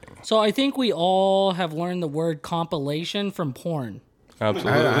So I think we all have learned the word compilation from porn.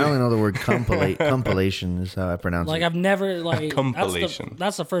 Absolutely. I only know the word compilation is how I pronounce it. Like I've never like compilation.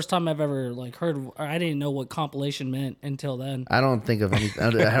 That's the first time I've ever like heard. I didn't know what compilation meant until then. I don't think of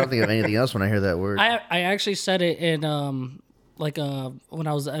anything else when I hear that word. I actually said it in when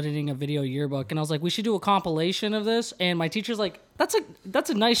I was editing a video yearbook, and I was like, we should do a compilation of this. And my teacher's like, that's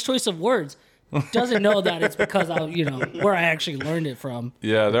a nice choice of words. Doesn't know that it's because where I actually learned it from.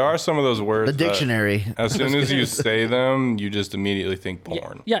 Yeah, there are some of those words. The dictionary. As soon as you say them, you just immediately think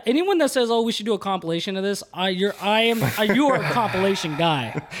porn. Yeah, anyone that says, "Oh, we should do a compilation of this," you are a compilation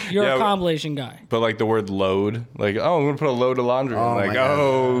guy. You're a compilation guy. But like the word load, like, oh, I'm gonna put a load of laundry. Oh, Like,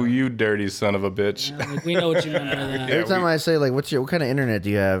 oh, you dirty son of a bitch. Yeah, like, we know what you meant by that. Every time I say like, what kind of internet do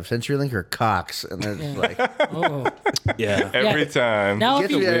you have? CenturyLink or Cox? And then like, Oh. Yeah. Every time. Now,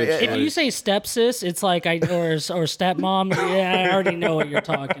 Get if you say stepsis, it's like or stepmom. Yeah, I already know what you're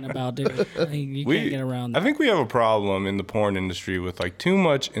talking about, dude. You can't get around that. I think we have a problem in the porn industry with like too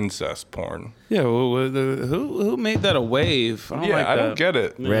much incest porn. Yeah. Well, who made that a wave? I don't get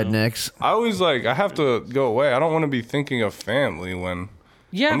it. rednecks. I always I have to go away. I don't want to be thinking of family when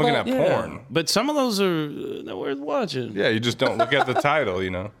I'm looking at porn. But some of those are not worth watching. Yeah, you just don't look at the title,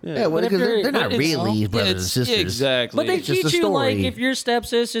 Yeah, well, because they're not really brothers and sisters. Exactly. But they It's just teach a you, like, story. if your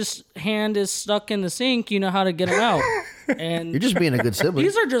stepsister's hand is stuck in the sink, you know how to get it out. And You're just being a good sibling.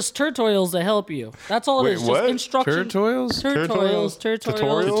 these are just tutorials to help you. That's all Wait, it is. what? Just instruction. Tutorials? Tutorials.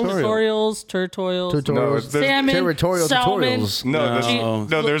 No, it's- Salmon, Territorial salmon, tutorials.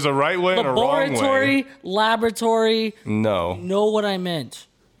 No, there's a right way and a wrong way. laboratory, laboratory. No. Know what I meant.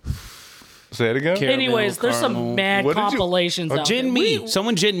 Say it again. Caramel, Anyways, there's some caramel. mad What did you- compilations out Gin there. me.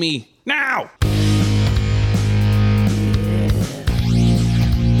 Someone gin me. Now.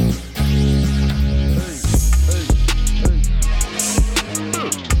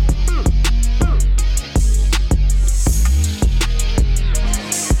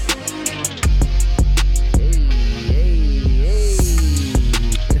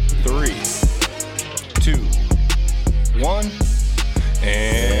 Three, two, one,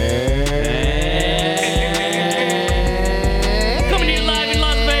 and Coming to you live in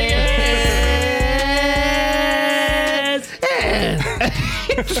Las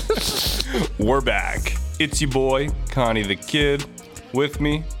Vegas. we're back. It's your boy, Connie the Kid. With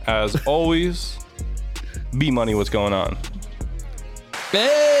me, as always, B Money, what's going on?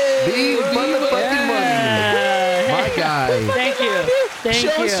 Hey. Big motherfucking money. My guy. Thank you. Thank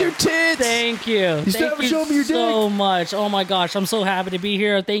Show you. us your tits. Thank you. still Thank haven't you shown me your so much. Oh my gosh, I'm so happy to be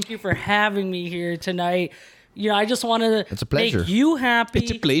here. Thank you for having me here tonight. I just wanted to It's a pleasure. make you happy.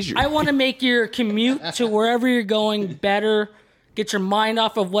 It's a pleasure. I want to make your commute to wherever you're going better. Get your mind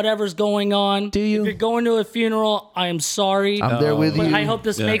off of whatever's going on. Do you? If you're going to a funeral, I am sorry. I'm there with But you. I hope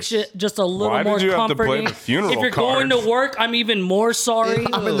this makes it just a little Why more did you have to play comforting. the funeral if you're going cards? to work, I'm even more sorry.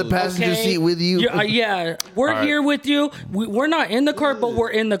 I'm in the passenger Okay? seat with you. Yeah, we're right. here with you. We're not in the car, but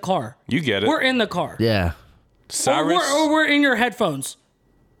we're in the car. You get it. We're in the car. Yeah. Cyrus, Or we're in your headphones.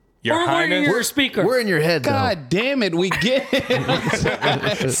 Your or we're in Highness. your speaker. We're in your head, though. God damn it, we get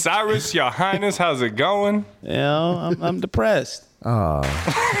it. Cyrus, Your Highness, how's it going? I'm depressed. Oh.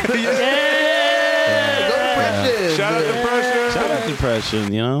 Shout out depression. Shout out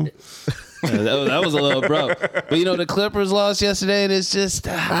depression, Yeah, that was a little broke. But the Clippers lost yesterday, and it's just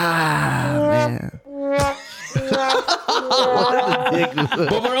Man. But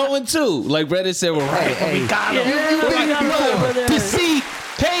we're 0-2. Like Reddit said, we're right. Hey, We got him. Yeah. Deceit,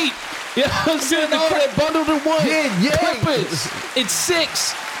 Kate. You know what I'm saying? All that bundled in one. Yeah. Clippers. It's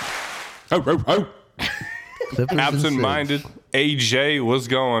 6. Clippers and Absent-minded. AJ, what's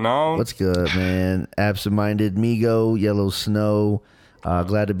going on? What's good, man? Absent-minded Migo, Yellow Snow.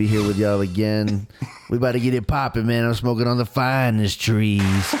 Glad to be here with y'all again. We about to get it popping, man. I'm smoking on the finest trees.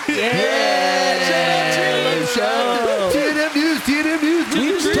 TNM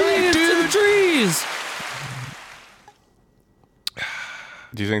News. To the trees.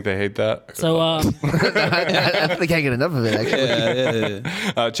 Do you think they hate that? So, I think I can't get enough of it,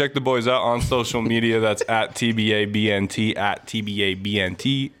 actually. Check the boys out on social media. That's at TBABNT, at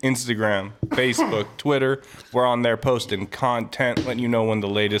TBABNT, Instagram, Facebook, Twitter. We're on there posting content, letting you know when the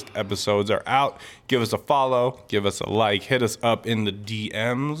latest episodes are out. Give us a follow, give us a like, hit us up in the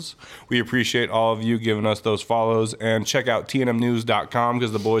DMs. We appreciate all of you giving us those follows. And check out TNMnews.com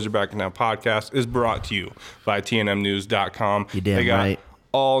because the Boys Are Back Now podcast is brought to you by TNMnews.com. You damn They got right.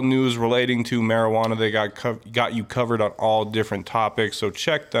 all news relating to marijuana. They got you covered on all different topics. So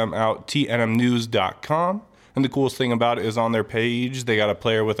check them out, tnmnews.com. And the coolest thing about it is on their page, they got a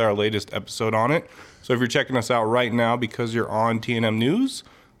player with our latest episode on it. So if you're checking us out right now because you're on TNM News,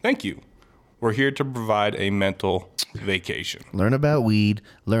 Thank you. We're here to provide a mental vacation. Learn about weed.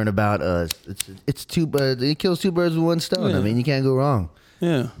 Learn about it's two. It kills two birds with one stone. Yeah. I mean, you can't go wrong.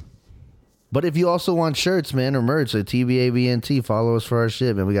 Yeah. But if you also want shirts, man, or merch, so TBABNT, follow us for our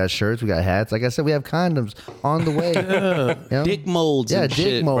shit, man. We got shirts, we got hats. Like I said, we have condoms on the way. Yeah. You know? Dick molds. Yeah, and dick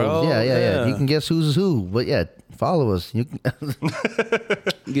shit, molds. Bro. Yeah. You can guess who's who. But yeah, follow us. You can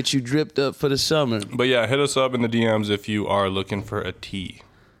Get you dripped up for the summer. But yeah, hit us up in the DMs if you are looking for a tee.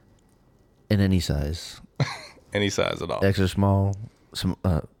 in any size, Any size at all. extra small, some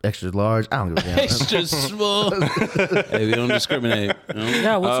extra large. I don't give a damn. Extra small. Hey, we don't discriminate. You know?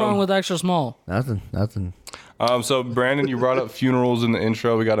 Yeah, what's wrong with extra small? Nothing. So Brandon, you brought up funerals in the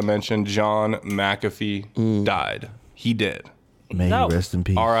intro. We got to mention John McAfee died. He did. May No. he rest in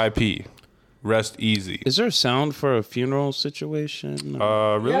peace. R.I.P. Rest easy. Is there a sound for a funeral situation?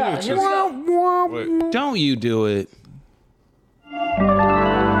 Really? Yeah, It's here just- we go. wait. Don't you do it.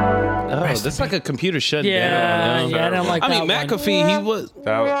 Oh, that's like a computer shutting Yeah, down. yeah, I don't like I mean, that one. McAfee, he was.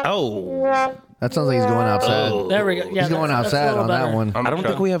 That- Oh, That sounds like he's going outside. There we go. Yeah, He's going that's a outside little on better. that one. I'm I don't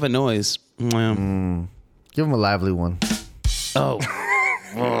trying- think we have a noise. Give him a lively one. Oh.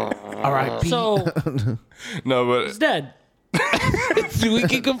 R.I.P. So No, but he's dead. we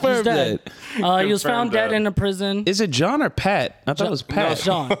can confirm He's dead. that. He was found dead that. in a prison. Is it John or Pat? I thought it was Pat.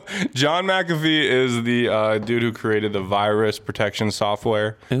 John. John McAfee is the dude who created the virus protection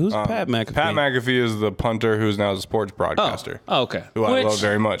software. And who's Pat McAfee? Pat McAfee is the punter who's now a sports broadcaster. Oh, okay. Who I Which- love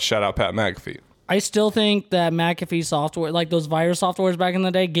very much. Shout out Pat McAfee. I still think that McAfee software, like those virus softwares back in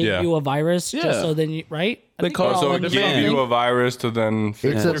the day, gave Yeah. you a virus Yeah. just so then you, right? I They think call we're it all So it understanding. gave understand. you a virus to then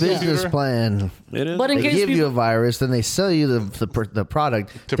fix It's a your business computer? plan. It is. But in They case give you a people, virus, then they sell you the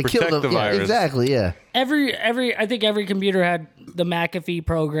product To kill protect the yeah, virus. exactly, yeah. I think every computer had the McAfee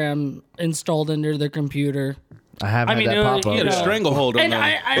program installed into their computer. I have I had mean, that it was- pop up. you You had a know. stranglehold on And them.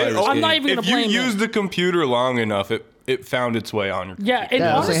 I'm not even If gonna blame you them. used the computer long enough, it found its way on your computer. Yeah, and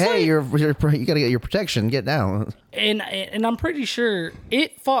Yeah, I was honestly, like, hey, you got to get your protection. Get down. and I'm pretty sure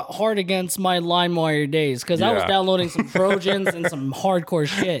it fought hard against my LimeWire days because I was Yeah. downloading some Trojans and some hardcore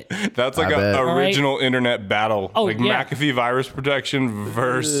shit. That's like I bet. an original internet battle. Oh, like yeah. McAfee virus protection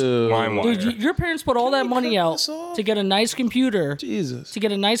versus LimeWire. Dude, your parents put all that money out to get a nice computer. Jesus. To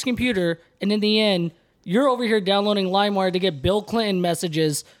get a nice computer, and in the end, you're over here downloading LimeWire to get Bill Clinton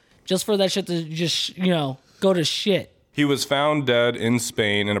messages just for that shit to just go to shit. He was found dead in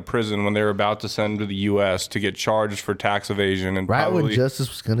Spain in a prison when they were about to send him to the U.S. to get charged for tax evasion and Right probably when justice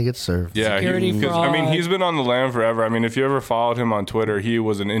was going to get served. yeah. Security 'Cause, I mean, fraud. he's been on the lam forever. I mean, if you ever followed him on Twitter, he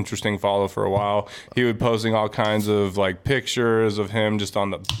was an interesting follow for a while. He would posting all kinds of like pictures of him just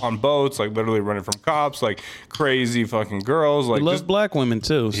on boats, like literally running from cops, like crazy fucking girls. Like He loves just, black women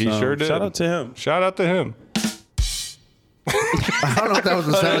too. he so sure did. Shout out to him. Shout out to him. I don't know if that was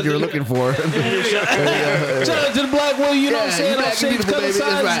the sound you were looking for. Shout out to the black woman. You know what I'm Yeah, saying? you On black shades, beautiful, color baby.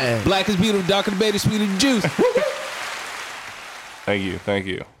 That's signs. right. Black is beautiful, darker the baby, sweeter the juice. Thank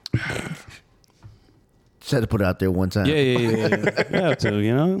you. Just had to put it out there one time. Yeah. You have to,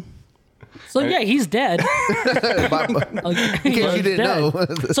 you know. So yeah, he's dead. In case you didn't know.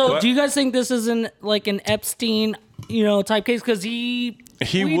 So do you guys think this is an Epstein, type case? Because he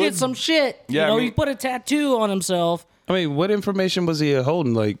tweeted would- some shit. Yeah, I mean- he put a tattoo on himself. I mean, what information was he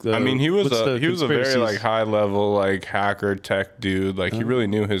holding? Like, I mean, he was what's the a very conspiracies? like high level like hacker tech dude. Like he really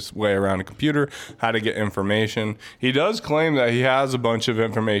knew his way around a computer, how to get information. He does claim that he has a bunch of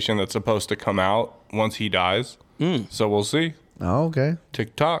information that's supposed to come out once he dies. So we'll see. Oh, okay.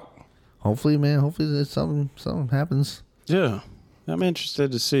 TikTok. Hopefully, man. Hopefully, there's something happens. Yeah, I'm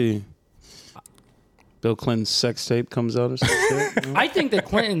interested to see. Bill Clinton's sex tape comes out or something. I think the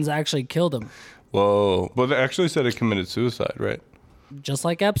Clintons actually killed him, Whoa. But they actually said he committed suicide, right? just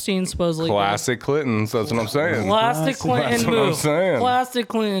like Epstein supposedly. did. Classic Clintons. That's what I'm saying. Classic Clinton That's what I'm move. saying. Classic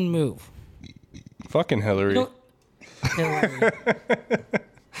Clinton move. Fucking Hillary. No- Hillary.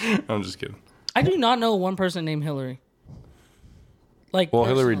 I'm just kidding. I do not know one person named Hillary. Like, Well,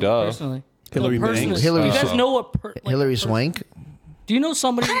 Hillary personally- Duff. Personally. Hillary No, personally. Banks. Hillary You guys Swank. know what? Hillary Swank. Do you know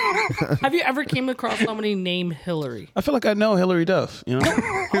somebody? Have you ever came across somebody named Hillary? I feel like I know Hillary Duff. You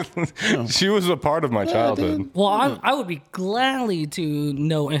know, She was a part of my childhood. Well, I would be gladly to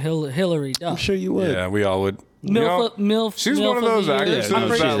know a Hillary Duff. I'm sure you would. Yeah, we all would. You know, MILF. she's MILF one of those the year. actresses I'm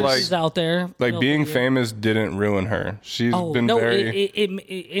pretty that, sure like- she's out there. like MILF being of the year. famous didn't ruin her. She's Oh been no! very. It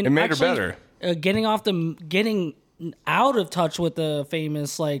It made her better. getting out of touch with the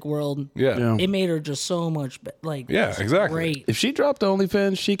famous like world. Yeah. It made her just so much like Yeah, exactly. great. If she dropped the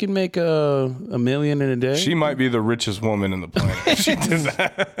OnlyFans, she can make $1 million in a day. She might be the richest woman in the planet. if she did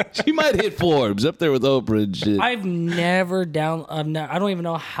that. She might hit Forbes up there with Oprah and shit. I've never I don't even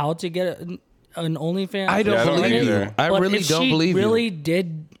know how to get an OnlyFans. I don't believe you. either. I But really if don't she believe really you.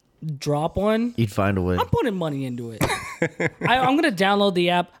 did drop one, You'd find a way. I'm putting money into it. I'm gonna download the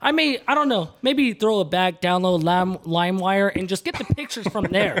app. I don't know, maybe throw it back, download LimeWire, and just get the pictures from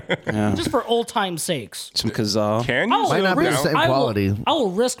there, just for old time's sakes. Some Kazaa. Can you Oh, Might not be the down- same quality. I will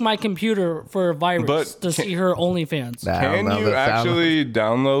risk my computer for a virus But to see her OnlyFans. I don't Can know you that sound- actually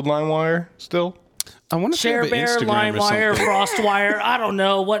download LimeWire still? I want to say Share Bear, LimeWire, something. FrostWire. I don't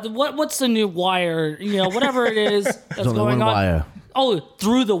know what's the new wire. Whatever it is that's There's only going one on. wire. Oh,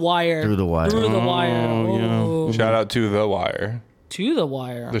 through the wire. Through the wire. Through the wire. Oh, Shout out to The Wire, to the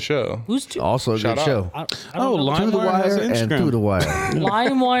wire. the show. Who's to? Also a Shout good out. show. I Oh, don't know. To the LimeWire has wire an and Instagram. through the wire.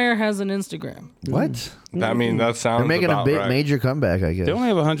 LimeWire has an Instagram. What? I mean, that sounds They're making a about big right. major comeback, I guess. They only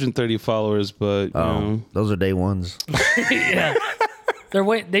have 130 followers, but you know. Those are day ones. Yeah.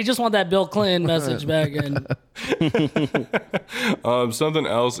 They just want that Bill Clinton message back in. Something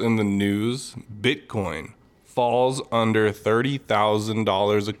else in the news: Bitcoin falls under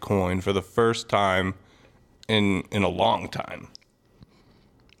 $30,000 a coin for the first time in a long time.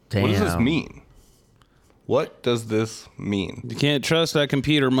 Damn. What does this mean? What does this mean? You can't trust that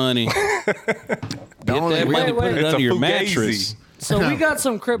computer money. Get only that real- money, put it It's a under your fugazi. mattress. So we got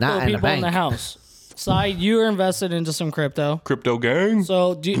some crypto Not in the people in the bank. house. Sai, you're invested into some crypto. Crypto gang?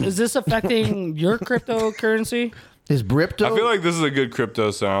 So is this affecting your cryptocurrency? His Bripto? I feel like this is a good crypto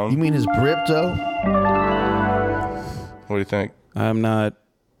You sound. mean his Bripto? What do you think? I'm not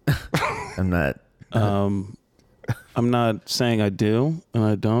I'm not. saying I do and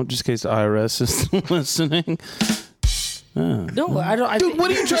I don't, just in case the IRS is listening. No, I don't. Dude, what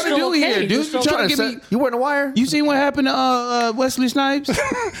are you trying to do here, dude? You trying to get me? You weren't a wire? You seen what happened to Wesley Snipes?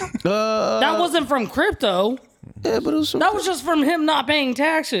 That wasn't from crypto. Yeah, but it was some That was just from him not paying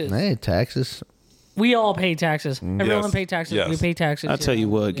taxes. Hey, taxes. We all pay taxes. Everyone Yes. pay taxes. Yes. We pay taxes. I'll tell you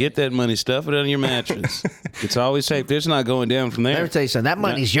what, get that money, stuff it under your mattress. It's always safe. It's not going down from Let there. me tell you something. That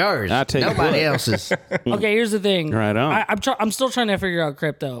money's yours. I'll tell you Nobody what. else's. Okay, here's the thing. Right on. I'm still trying to figure out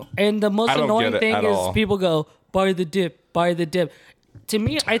crypto, and the most I don't annoying get it thing at is all. people go buy the dip, buy the dip. To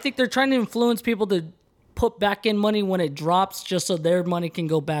me, I think they're trying to influence people to put back in money when it drops, just so their money can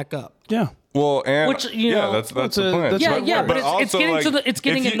go back up. Yeah. Well, and Which, you know, that's that's the a- plan. that's Yeah, what yeah, works. but it's also, getting to the it's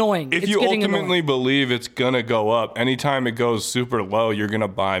getting if you- annoying. If It's you getting ultimately annoying. believe it's gonna go up, anytime it goes super low, you're gonna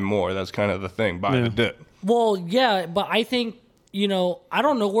buy more. That's kind of the thing. Buy the dip. Well, yeah, but I think I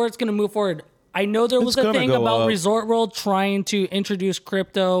don't know where it's going to move forward. I know there was It's a gonna thing go about up. Resort World trying to introduce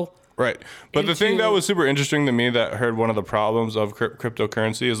crypto. Right. But the thing Into- that was super interesting to me that heard one of the problems of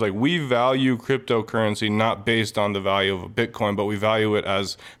cryptocurrency is like we value cryptocurrency not based on the value of a Bitcoin, but we value it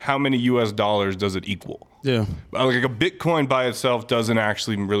as how many US dollars does it equal. Yeah. Like a Bitcoin by itself doesn't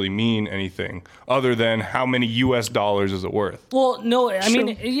actually really mean anything other than how many US dollars is it worth. Well, no, I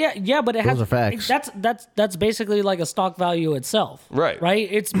mean, yeah, but it has are facts. That's basically like a stock value itself. Right. Right.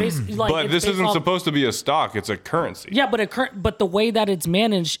 It's basically like. But it's this based isn't off- supposed to be a stock, it's a currency. Yeah, but the way that it's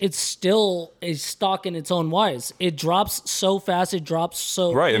managed, it's still a stock in its own wise. It drops so fast. It drops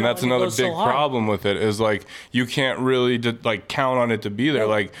so Right, you and know, that's it another goes so big high. problem with it is like you can't really like count on it to be there.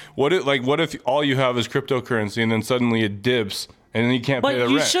 Like what if all you have is cryptocurrency and then suddenly it dips and then you can't pay But the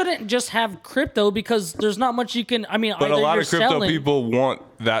you rent? shouldn't just have crypto because there's not much you can. I mean, But a either lot you're of crypto selling, people want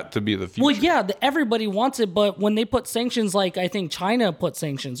that to be the future. Well, yeah, everybody wants it, but when they put sanctions, like I think China put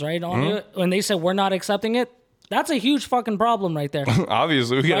sanctions, right, on Mm-hmm. it, when they said we're not accepting it, that's a huge fucking problem right there.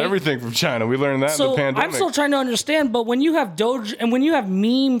 Obviously, we get Right? everything from China. We learned that in So the pandemic. I'm still trying to understand, but when you have Doge and when you have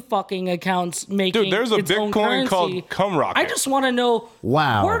meme fucking accounts making, Dude, there's a its own Bitcoin currency, called Cumrocket. I just want to know,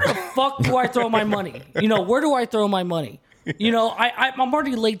 Wow. where the fuck do I throw my money? Where do I throw my money? I'm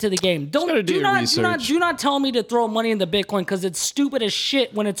already late to the game. gotta do Do your research. not tell me to throw money in the Bitcoin because it's stupid as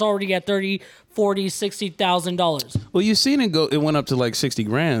shit when it's already at $30,000, $40,000, $60,000. Well, you've seen it go. It went up to like 60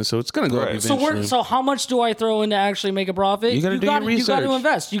 grand, so it's gonna go up Right. eventually. So how much do I throw in to actually make a profit? You gotta do your You got to research.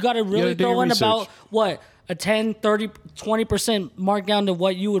 invest. You got to really gotta do throw your in about research. what, a 10, 30, 20% markdown to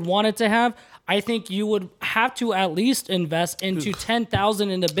what you would want it to have. I think you would have to at least invest into 10,000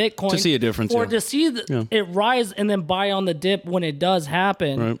 into Bitcoin To see a difference, or yeah. to see it rise and then buy on the dip when it does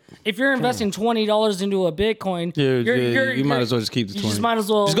happen. Right. If you're investing $20 into a Bitcoin, you might as well just keep the You 20. just might as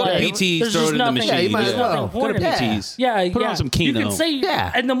well Just go to like, PTs, there's throw just it in the nothing- machine. Yeah, you might there's as well. nothing Go to point in it. PTs. Yeah, Put on some You Keno. can say,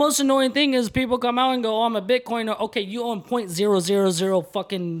 Yeah. and the most annoying thing is people come out and go, "Oh, I'm a Bitcoiner." Okay, you own 0.000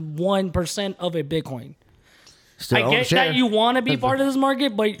 fucking 1% of a Bitcoin. Still I own get share. that you want to be part of this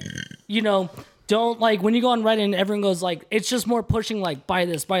market, but you know, don't like when you go on Reddit and everyone goes like, it's just more pushing like buy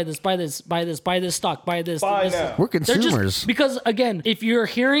this, buy this, buy this, buy this, buy this stock, buy this. Buy this. now. We're They're consumers. just because again, if you're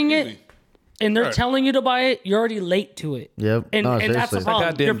hearing it and they're telling you to buy it, you're already late to it. Yep. And, No, and that's the seriously. problem.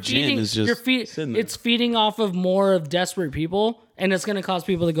 That goddamn You're gin feeding, is just you're sitting there. it's feeding off of more of desperate people, and it's going to cause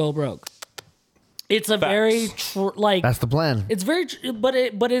people to go broke. It's a very like That's the plan. it's very, but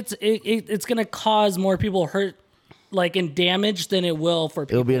it's going to cause more people hurt, like in damage than it will for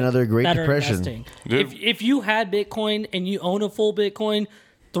people. It'll be another Great that are Depression. investing. Dude. If you had Bitcoin and you own a full Bitcoin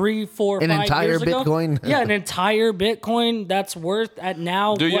 3, 4, An 5 entire years ago, Bitcoin? yeah, an entire Bitcoin that's worth at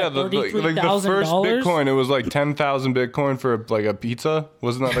now Dude, what, yeah, like the first $33,000 Bitcoin, it was like 10,000 Bitcoin for like a pizza.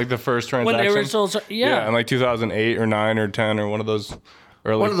 Wasn't that like the first when transaction? they were still, yeah. in like 2008 or 9 or 10 or one of those.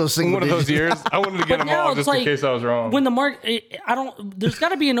 Or like, One of those single one of those digits. years. I wanted to get them now all it's just like in case I was wrong. when the market, I don't. There's got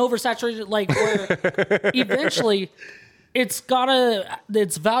to be an oversaturated, like where eventually its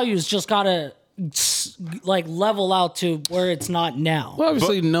values just gotta like level out to where it's not now. Well,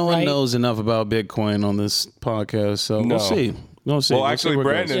 obviously, no one right? knows enough about Bitcoin on this podcast, so No. we'll see. We'll see. well, We'll see actually,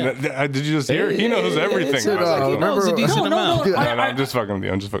 where it goes. Brandon, did you just hear? He knows everything. It's I was like, all- he knows a remember- decent No, amount. no, I'm just fucking with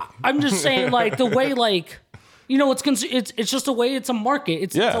you. I'm just fucking. I'm just saying, like the way, like you know, it's just a way. It's a market.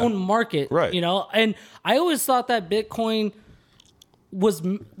 It's its Yeah. own market, Right. You know, and I always thought that Bitcoin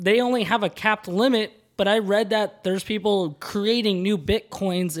they only have a capped limit, but I read that there's people creating new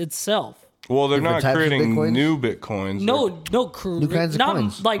Bitcoins itself. Well, they're Different not types of creating Bitcoins? new Bitcoins. No, New kinds of not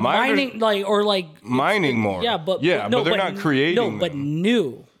coins. like My under- mining, like or like Mining more. Yeah, but Yeah, no, but they're not creating No, them. but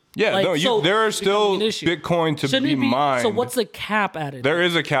new. Yeah, Like, no, so there are it's still becoming an issue. Bitcoin to Shouldn't be it mined. So what's the cap at it? There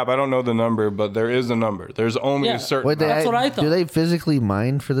is a cap. I don't know the number, but there is a number. There's only Yeah. a certain. Wait, That's what I thought. Do they physically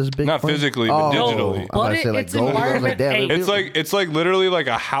mine for this Bitcoin? Not physically, but digitally. I'm about to But say like it's gold. I was environment- like, damn, hey, It's like literally like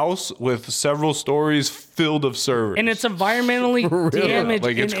a house with several stories filled of servers. and it's environmentally damaged.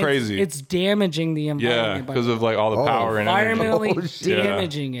 Like, it's and crazy. It's damaging the yeah, environment. because of like all the power and energy. environmentally Oh, shit.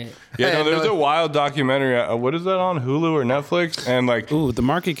 damaging it. Yeah, no, I there's know. a wild documentary. What is that on Hulu or Netflix? And like, Ooh, the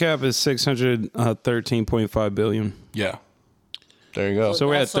market cap is 613.5 billion. yeah, there you go. So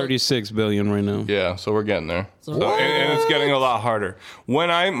we're at That's like- 36 billion right now. Yeah, so we're getting there. So- And it's getting a lot harder.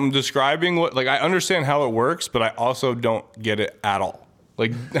 When I'm describing what, like, I understand how it works, but I also don't get it at all.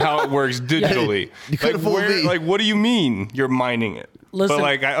 Like, how it works digitally. You could've fooled me. Like, what do you mean you're mining it? Listen- But,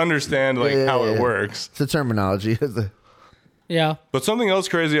 like, I understand, like, how it works. It's the terminology. Yeah. But something else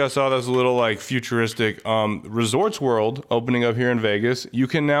crazy I saw that's a little, like, futuristic. Resorts World opening up here in Vegas. You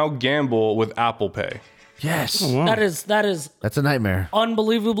can now gamble with Apple Pay. Yes. Wow. That is That's a nightmare.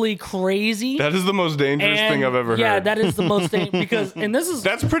 unbelievably crazy. That is the most dangerous thing I've ever yeah, heard. that is the most because and this is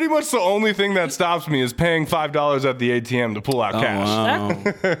That's pretty much the only thing that stops me is paying $5 at the ATM to pull out cash. Wow.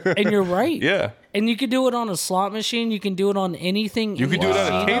 that, and you're right. Yeah. And you can do it on a slot machine. You can do it on anything. You can do it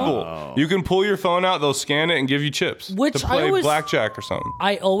at a table. You can pull your phone out, they'll scan it and give you chips Which to I play always- blackjack or something.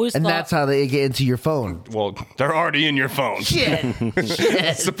 I always And thought that's how they get into your phone. Well, they're already in your phone. Shit.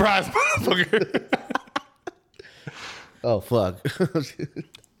 Surprise, motherfucker. Oh, fuck.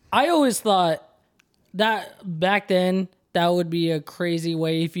 I always thought that back then that would be a crazy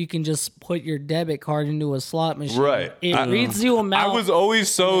way if you can just put your debit card into a slot machine. Right. It reads you I amount. was always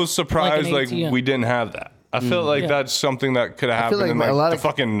so surprised an like ATM. we didn't have that. I feel like that's something that could have feel happened like in a like lot the of-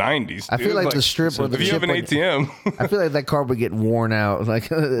 fucking 90s. I feel dude. like the strip or the if you have chip an would- ATM. I feel like that card would get worn out.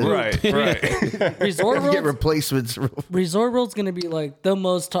 Like, right. Resort get World's, replacements. Resort World's gonna be like the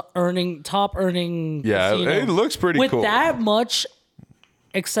most top earning. Yeah, casino. it looks pretty with cool. that much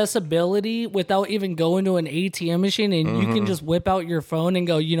accessibility without even going to an ATM machine, and you Mm-hmm. can just whip out your phone and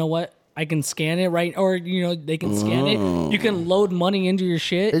go, you know what? I can scan it right, or they can scan it. You can load money into your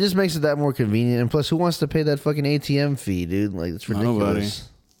shit. It just makes it that more convenient. And plus, who wants to pay that fucking ATM fee, dude? Like, it's ridiculous.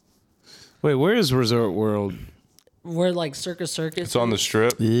 Wait, where is Resort World? We're like Circus. It's on the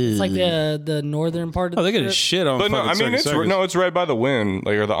strip. It's like the northern part of Oh, the they got a strip. shit on. But no, fucking I mean Circus Circus. it's right by the Wynn,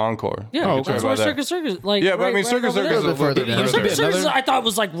 like or the Encore. Yeah, It's that's right where by there. Circus Circus. Like, Yeah, but I right- mean, right Circus over Circus there. is a little bit further down. further. Circus Circus, I thought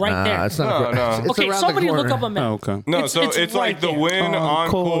was like right there. It's not. No. It's Okay, around somebody the look corner. up a map. Oh, okay. No, It's- so it's it's right like the there. Wynn, Encore,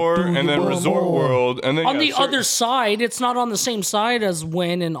 Encore, do and then you want Resort more? World, and then On the yeah, other side, it's not on the same side as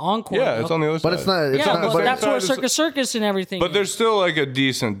Wynn and Encore. Yeah, it's on the other side. But it's not. It's Yeah, not. but But that's where side is- Circus Circus and everything. But is. there's still like a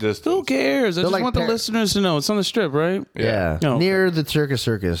decent distance. Who cares? I just like want the par- listeners to know it's on the strip, right? yeah, No. near the Circus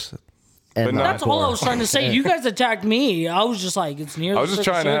Circus. And But not- That's all I was trying to say. You guys attacked me. I was just like, it's near. I was just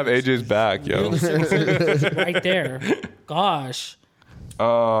trying to have AJ's back, yo. right there. Gosh.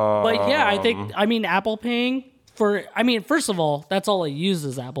 But yeah, I mean, Apple paying first of all, that's all I use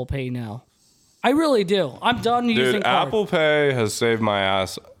is Apple Pay now. I really do. I'm done using Dude, cards. Apple Pay has saved my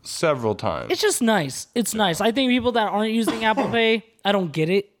ass several times. It's just nice. It's nice. I think people that aren't using Apple Pay, I don't get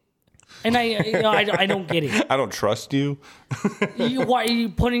it. And I don't get it. I don't trust you. Why are you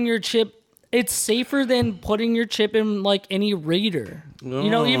putting your chip? It's safer than putting your chip in like any reader.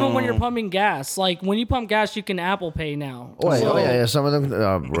 Even when you're pumping gas. Like when you pump gas, you can Apple Pay now. Wait, yeah. Some of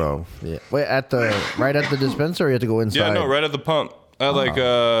them, bro. Yeah. Wait, right at the dispenser, or you have to go inside? Yeah, no, right at the pump.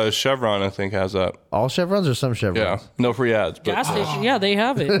 Chevron, I think, has that. All Chevrons or some Chevrons? Yeah, no free ads. But Gas station, yeah, they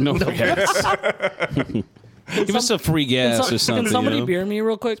have it. No gas. Give us a free gas or something. Can somebody beer me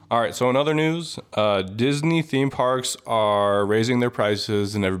real quick? All right, so in other news, Disney theme parks are raising their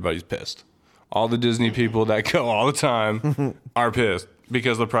prices and everybody's pissed. All the Disney people that go all the time are pissed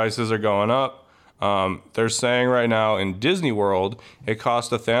because the prices are going up. They're saying right now in Disney World, it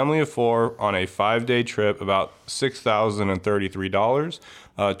cost a family of 4 on a 5-day trip about $6,033,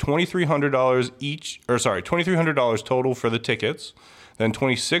 $2,300 each, or sorry, $2,300 total for the tickets, then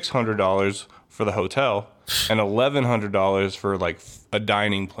 $2,600 for the hotel, and $1,100 for like a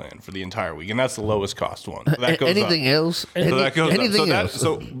dining plan for the entire week, and that's the lowest cost one. So that goes Anything up. else? So that goes Anything up. else?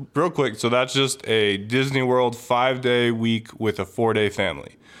 So real quick, so that's just a Disney World 5-day week with a 4-day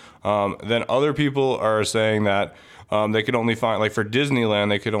family. Then other people are saying that they could only find, like for Disneyland,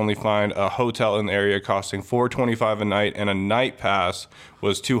 they could only find a hotel in the area costing $425 a night, and a night pass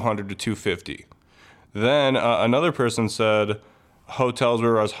was $200 to $250. Then another person said hotels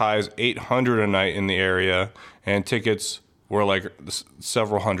were as high as $800 a night in the area, and tickets were like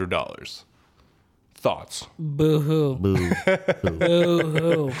several $100s. Thoughts? Boo-hoo. Boo.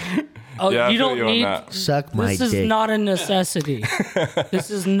 Boo-hoo. Oh, Yeah, I you feel don't you on need... that. Suck my This is dick. not a necessity. This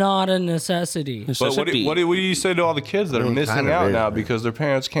is not a necessity. But what do you say to all the kids that are missing kind of out is, now man. because their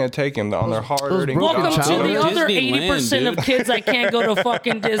parents can't take them on their hard-earning broke Welcome jobs? to the Child. other Disneyland, 80% of dude. kids that can't go to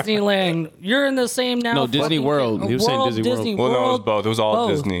fucking Disneyland. You're in the same now. No, Disney fucking- World. He was saying Disney World. Well, no, it was World. both. It was all Both.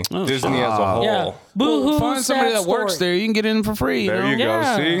 Disney. Disney as a whole. Yeah. Boo-hoo. Find somebody sad that works story. there. You can get in for free. There you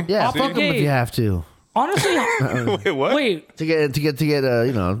Yeah. go. See? Yeah, See? fuck them if you have to. Honestly, Wait, what? wait. To get I get You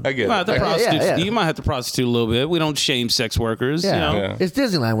might, have to it. prostitute. yeah. You might have to prostitute a little bit. We don't shame sex workers. Yeah. You know? Yeah. It's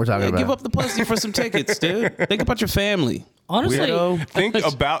Disneyland we're talking Yeah, about. give up the pussy for some tickets, dude. Think about your family. Honestly, Weirdo. Think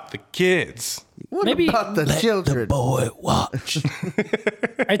about the kids. What maybe- about the children? Boy, watch.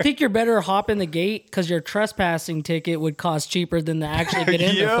 I think you're better hopping the gate because your trespassing ticket would cost cheaper than to actually get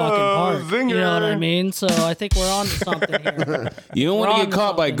in the Yo, fucking park. zinger. You know what I mean? So I think we're on to something here. You don't want We're to on get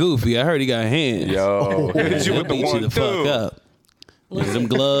caught by something. Goofy. I heard he got hands. Yo, hit you with the Beat you one, the fuck two. up. Yeah, them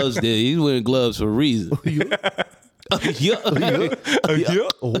gloves there. He's wearing gloves for a reason.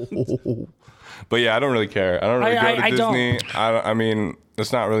 But yeah, I don't really care. I don't really I go to don't. Disney. I mean,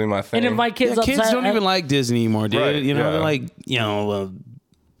 it's not really my thing. And if my kids Yeah, upset, kids don't even like Disney anymore, dude. Right, You know, yeah. they're like,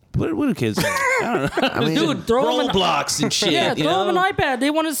 what do kids like? I don't know. dude, throw them an Roblox and shit. Yeah, you throw them know? an iPad. They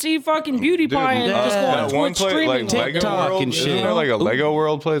want to see fucking Beauty Dude, Pie and just go on that one Twitch place, streaming. like Lego TikTok World, and isn't shit. there like a Lego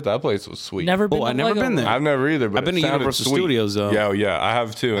World place? That place was sweet. Never been. Oh, to I've never Lego been there. World. I've never either, but I've been it to sounded Universal sweet. Studios, though. Yeah, I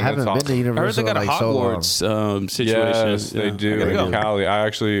have too. And I haven't that's been to awesome. I heard Universal they got in a like so long. Hogwarts situation. Yes, they Yeah, do I gotta in go. Cali. I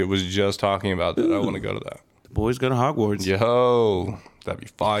actually was just talking about that. I want to go to that. Boys go to Hogwarts. Yo, that'd be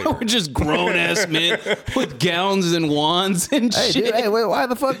fire. We're just grown ass men with gowns and wands and Hey, shit. dude, hey, wait, why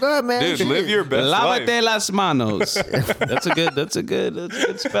the fuck not, man? Dude, live your best life. Lávate las manos. That's a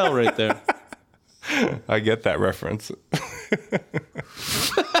good spell right there. I get that reference.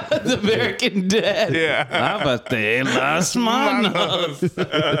 The American Dad. Yeah. Lávate las manos.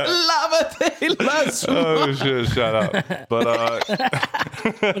 Lávate las Oh shit! Shut up. But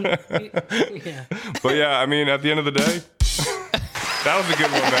Yeah. but yeah, I mean, at the end of the day, that was a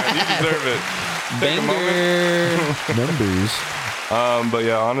good one, man. You deserve it. banger. Numbers. But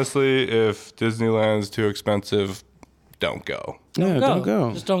yeah, honestly, if Disneyland's too expensive, don't go. Yeah, don't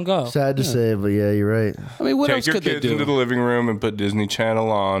go. Just don't go. Sad to say, but yeah, you're right. I mean, what Take else your could they kids into the do? living room and put Disney Channel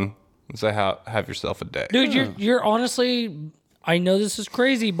on and say, have yourself a day. Dude, you're honestly, I know this is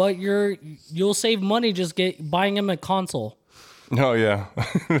crazy, but you'll save money just buying him a console. Oh yeah,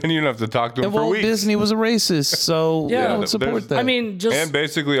 then you don't have to talk to him If for Walt weeks. Disney was a racist, so Yeah, I don't there's- support that. I mean, just And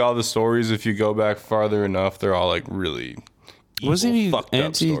basically, all the stories, if you go back farther enough, they're all like really wasn't he fucked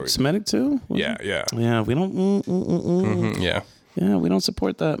up stories. anti-Semitic too? Yeah. Yeah, we don't. Yeah. Yeah, we don't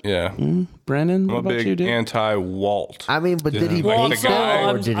support that. Yeah. Brandon, what I'm a about you, big dude? anti-Walt. I mean, but did he Like well, make the so guy,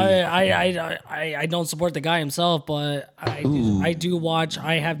 that, or did he? I don't support the guy himself, but I do watch.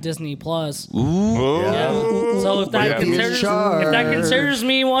 I have Disney Plus. Ooh. Yeah. So if that Yeah. considers Charged. if that considers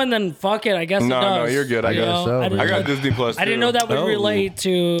me one, then fuck it. I guess No, it does. no, you're good. I You guess know, so. didn't I got know- Disney Plus. I didn't know that would Oh. relate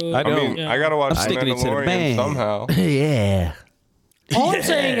to. I I don't. mean, I gotta watch I'm The sticking it to the Mandalorian band. somehow. Yeah. All I'm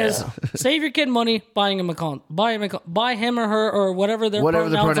saying is, save your kid money buying him buy him or her or whatever their Whatever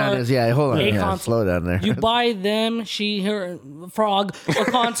the pronouns pronoun are, is. Yeah, hold on. a Yeah, console. slow down there. You buy them, she, her, frog, a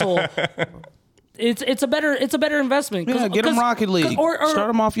console. It's a better investment. Yeah, get them Rocket League. Or Start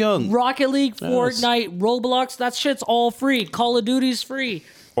them off young. Rocket League, Fortnite, Roblox. That shit's all free. Call of Duty's free.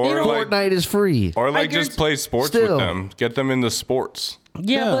 Or You know, like, Fortnite is free. or like I just guess- play sports Still. with them. Get them into sports.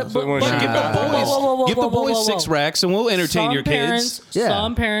 yeah, So when but she- Give the boys, whoa, whoa, whoa, give the whoa, whoa, boys whoa, 6 whoa. racks, and we'll entertain Some your parents, kids. Yeah.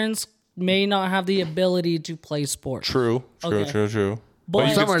 Some parents may not have the ability to play sports. True. Okay. But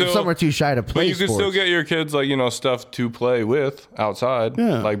you Some can are, still, some are too shy to play but you can sports. still get your kids like stuff to play with outside,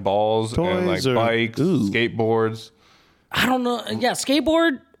 Yeah. like balls and like Toys or- bikes, Ooh. skateboards. I don't know. Yeah,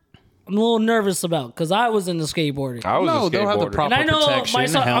 skateboard. I'm a little nervous about because I was into skateboarding. I was No, a they'll have the skateboarder. proper And I know protection, my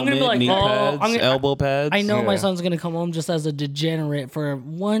son- I'm helmet, gonna be like, knee oh, pads, I'm gonna- elbow pads. I know my Yeah. son's gonna come home just as a degenerate for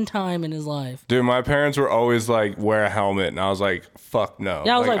one time in his life. Dude, my parents were always like, wear a helmet. And I was like, fuck no.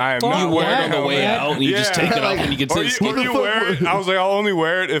 Yeah, I was like, I am fuck not yeah. wearing a On the helmet. way out, and you just take it off when you get to Or the you, skate. or you wear it. I was like, I'll only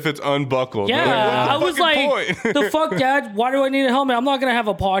wear it if it's unbuckled. They're Yeah, I like, was "What's the like, fucking point?" the fuck, Dad? Why do I need a helmet? I'm not gonna have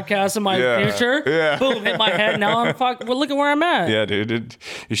a podcast in my Yeah, future. yeah. Boom, hit my head. Now I'm fuck. Well, look at where I'm at. Yeah, dude.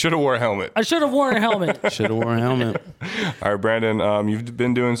 You should have wore a helmet. I should have worn a helmet. Should have worn a helmet. All right, Brandon, you've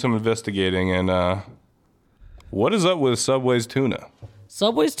been doing some investigating, and what is up with Subway's tuna?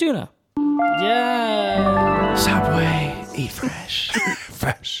 Subway's tuna. Yeah. Subway, eat fresh.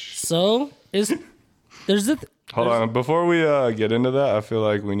 Fresh. So there's the. Hold on. Before we get into that, I feel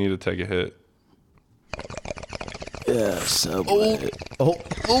like we need to take a hit. Yeah, Subway. Oh,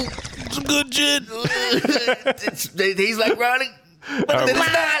 some good shit. It tastes like Ronnie, but then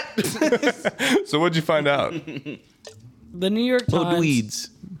it's not. So what'd you find out? The New York Little Times. dweeds.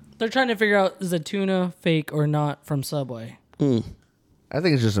 They're trying to figure out is the tuna fake or not from Subway. I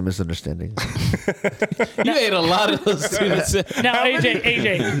think it's just a misunderstanding. You ate a lot of those tuna sandwiches. Now,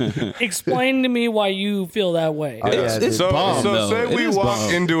 AJ, explain to me why you feel that way. Yeah, It's So, bomb, so though. say It we is walk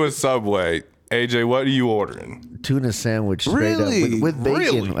bomb. into a Subway. AJ, what are you ordering? Tuna sandwich straight Really? up with bacon.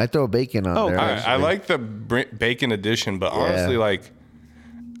 Really? I throw bacon on there. I actually. like the bacon edition, but honestly, like,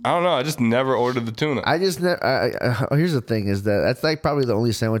 I don't know. I just never ordered the tuna. I just never. Here's the thing: is that's like probably the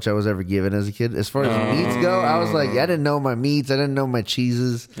only sandwich I was ever given as a kid. As far as meats go, I was like, I didn't know my meats, I didn't know my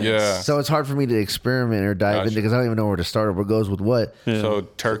cheeses. Yeah. So it's hard for me to experiment or dive Gotcha. into because I don't even know where to start or what goes with what. So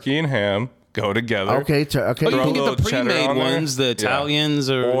turkey and ham go together. Okay, okay. Oh, you Throw can a get little the cheddar pre-made on there. ones, the Yeah. Italians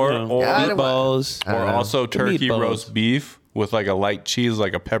or, Or- you know, or- I don't- meatballs. Or also turkey meatballs. roast beef with like a light cheese,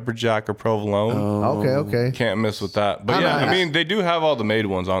 like a pepper jack or provolone. Okay. Can't miss with that. But I yeah, know. I mean, they do have all the made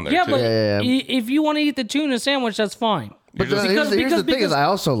ones on there Yeah, too. but Yeah. if you want to eat the tuna sandwich, that's fine. But just- here's the thing: because- is I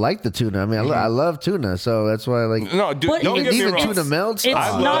also like the tuna. I mean, I love tuna, so that's why I like. No, dude, But don't it's- get me even wrong. tuna melts. it's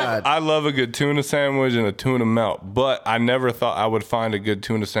oh, not- God. I love a good tuna sandwich and a tuna melt, but I never thought I would find a good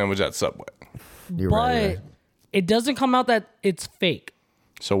tuna sandwich at Subway. You're But right. it doesn't come out that it's fake.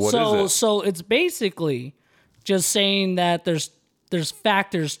 So what is it? So it's basically just saying that there's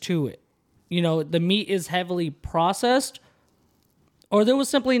factors to it. You know, the meat is heavily processed, or there was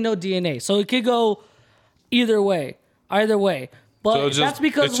simply no DNA. So it could go either way. But So it's that's just-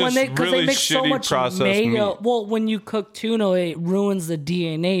 because it's when just they really make so shitty much processed mayo. meat. Well, when you cook tuna, it ruins the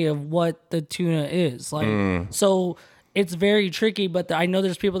DNA of what the tuna is. Like so. It's very tricky, but I know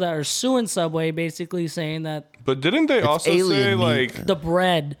there's people that are suing Subway, basically saying that But didn't they also alien say meat. like the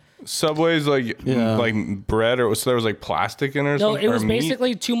bread. Subway's like bread or so there was like plastic in it or No, something? it was or meat?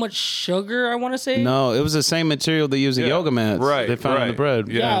 basically too much sugar, I want to say. No, it was the same material they use in yoga mats. Right, They found in the right. bread.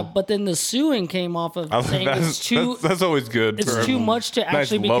 Yeah, but then the suing came off of saying it's too that's always good. it's for too a much to nice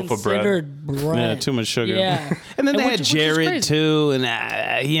actually be loaf of bread. considered bread. Yeah, too much sugar. Yeah. And then they had which is Jared crazy. too,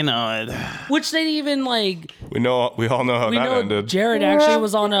 and you know, Which they even like We all know how we that know ended. Jared actually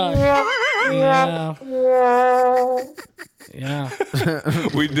was on a Yeah.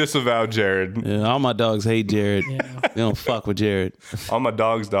 We disavow Jared. yeah, all my dogs hate Jared. They don't fuck with Jared. All my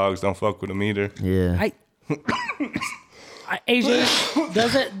dogs don't fuck with him either. Yeah. AJ,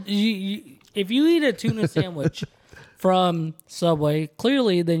 does it if you eat a tuna sandwich from Subway,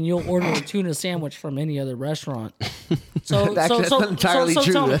 clearly then you'll order a tuna sandwich from any other restaurant. So Actually, that's not entirely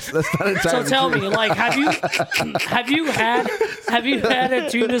true. tell me- That's not So entirely tell true. me, like, have you had a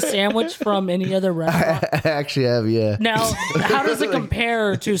tuna sandwich from any other restaurant? I actually have, yeah. Now, how does it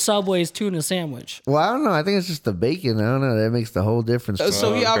compare to Subway's tuna sandwich? Well, I don't know. I think it's just the bacon. I don't know. That makes the whole difference.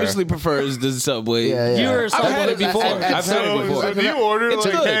 So he okay. obviously prefers the Subway. Yeah, yeah. You're a I've had it Subway before. At I've had it So before. do you order It's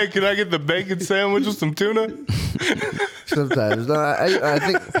like, good. hey, can I get the bacon sandwich with some tuna? Sometimes. No, I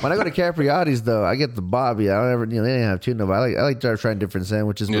think when I go to Capriotti's though, I get the Bobby. I don't ever, they didn't have tuna, but I like trying different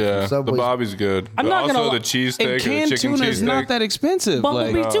sandwiches. But Yeah, the Subway's, Bobby's good. I'm not also gonna the cheesesteak, And the canned chicken tuna is not cheesesteak. that expensive.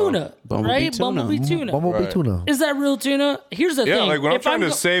 Bumblebee Like, tuna, Bumblebee right? tuna. Bumblebee tuna. Bumblebee Right. tuna. Is that real tuna? Here's the Yeah, thing. like when I'm If trying to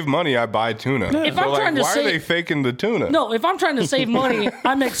go- save money, I buy tuna. If So I'm like, trying to why are save- they faking the tuna? No, if I'm trying to save money,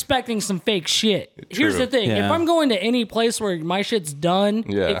 I'm expecting some fake shit. Here's True. the thing. Yeah. If I'm going to any place where my shit's done,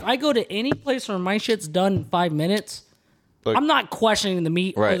 Yeah. if I go to any place where my shit's done in 5 minutes, Like- I'm not questioning the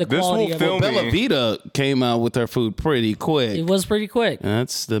meat or Right. the This quality whole of film- it. Bella Vita came out with their food pretty quick. It was pretty quick.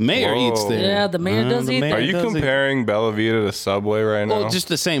 That's the mayor Whoa. eats there. Yeah, the mayor does the eat mayor there. Are you does eat- comparing Bella Vita to Subway right now? Well, just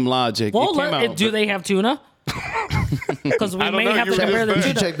the same logic. Well, It came out, do they have tuna? Because we don't may know. have to You were compare the just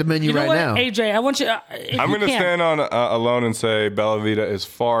tuna. check the menu You know right what, now. AJ, I want you. If I'm you going to can, stand on alone and say Bella Vita is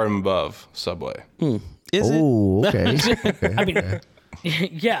far and above Subway. Is it? Oh, okay. Okay. I mean,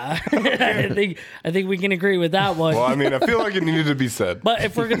 yeah, I think we can agree with that one. Well, I mean, I feel like it needed to be said. But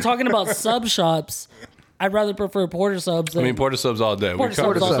if we're talking about sub shops, I'd rather prefer porter subs. Than I mean, porter subs all day. porter We subs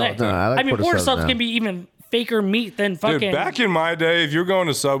covered all this. day. No, I like mean, porter porter subs subs now. can be even faker meat than fucking. Dude, back in my day, if you're going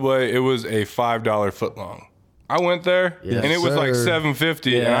to Subway, it was a $5 footlong. I went there, Yes, and it was like sir.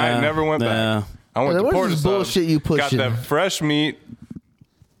 $7.50, and I never went back. I went Yeah, to what is porter this subs. bullshit you Got pushing? that fresh meat.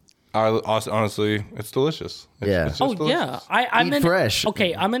 Honestly, it's delicious. Yeah. It's just Oh delicious. yeah, I'm Eat an, fresh.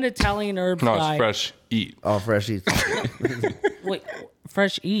 Okay, I'm an Italian herb No, guy. it's fresh. Eat. All fresh eats. Wait,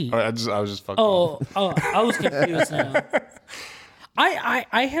 fresh eat. I was just fucking. Oh, I was confused now.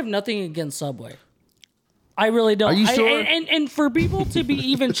 I have nothing against Subway. I really don't. Are you sure? And for people to be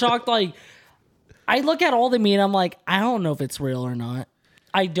even shocked, like I look at all the meat, I'm like, I don't know if it's real or not.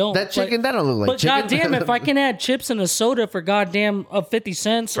 I don't. That chicken, that don't look like But chicken. goddamn, if I can add chips and a soda for goddamn 50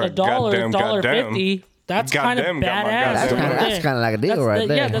 cents, For $1, goddamn. $1.50, that's kind of Goddamn, got my badass. goddamn. That's kinda like a deal That's- right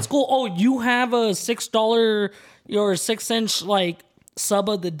there. Yeah, that's cool. Oh, you have a $6 or 6-inch like sub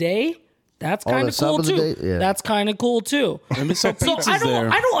of the day. That's kind the of sub cool of the too. day? Yeah. That's kind of cool too. Let me some So pizzas I don't, there.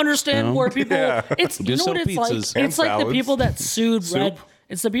 I don't understand where people. Yeah. It's you Just know what some it's like. pizzas. And It's like the salads. people that sued Soup. Red.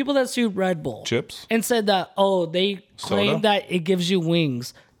 It's the people that sued Red Bull Chips? and said that they claimed that it gives you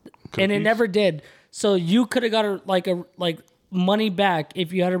wings, and it Cookies? never did. So you could have got a money back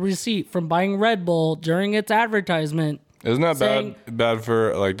if you had a receipt from buying Red Bull during its advertisement. Isn't that saying- bad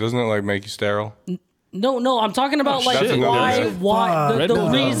for like? Doesn't it like make you sterile? No, I'm talking about like shit. why the Red Bull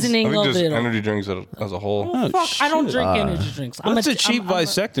does. reasoning I think of just it. energy drinks as a whole. Fuck, I don't shit. drink energy drinks. That's a cheap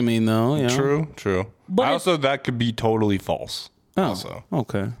vasectomy, though. You know? True. But I also that could be totally false. Oh, Also.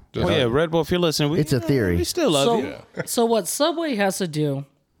 okay. Just- Well, yeah, Red Bull, if you're listening, It's a theory. We still love So, you. so what Subway has to do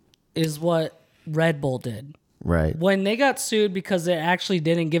is what Red Bull did. Right. When they got sued because they actually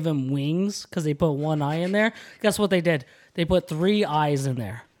didn't give him wings because they put one eye in there, guess what they did? They put 3 eyes in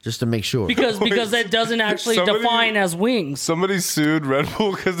there. Just to make sure. Because that doesn't actually Somebody- define as wings. Somebody sued Red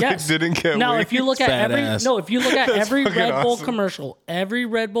Bull because Yes. they didn't get now, wings. if you look at Badass. if you look at every fucking Red Bull awesome. commercial, every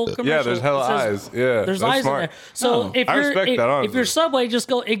Red Bull commercial, Yeah, there's hella it says- eyes. Yeah, there's that's eyes smart. in there. So if I you're respect that, if honestly. your Subway just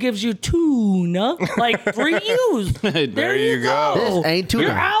go, it gives you tuna, like 3 U's. There you go. This ain't tuna.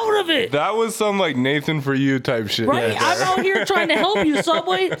 You're out of it. That was some like Nathan for you type shit. Right, I'm out here trying to help you,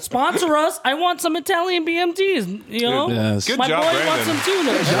 Subway. Sponsor us. I want some Italian BMTs. You know, Yes. Good my job, boy Brandon. wants some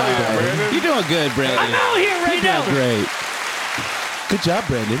tuna. Brandon. You're doing good, Brandon. I'm out here right You're now. doing great. Good job,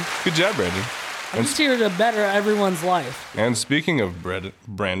 Brandon. Good job, Brandon. I'm just here to better everyone's life. And speaking of Brandon,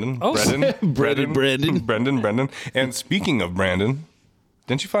 Oh. Brendan. And speaking of Brandon,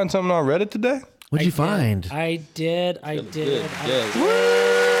 didn't you find something on Reddit today? What'd you find? I did.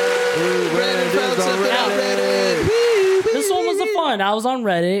 This one was a fun. I was on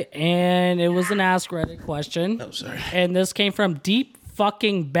Reddit, and it was an Ask Reddit question. Oh, sorry. And this came from Deep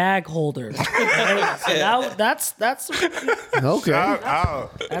Fucking Bag Holder. So that's Okay.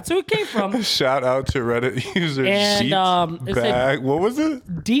 that's who it came from. Shout out to Reddit user And, Sheep it said- Bag. What was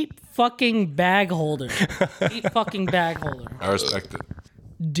it? Deep Fucking Bag Holder. Deep Fucking Bag Holder. I respect it.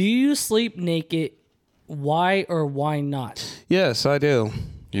 Do you sleep naked? Why or why not? Yes, I do.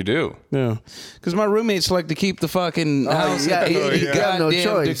 You do. Yeah, because my roommates like to keep the fucking house yeah, at you 80 got no goddamn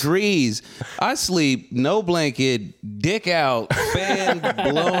choice. degrees. I sleep no blanket, dick out, fan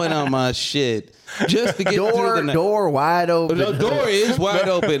blowing on my shit, just to get through the night. Door wide open. The door is wide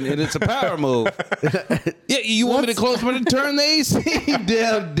open, and it's a power move. Yeah, you want me to close my turn the AC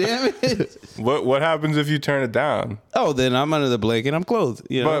down? Damn it! What happens if you turn it down? Oh, then I'm under the blanket. I'm clothed.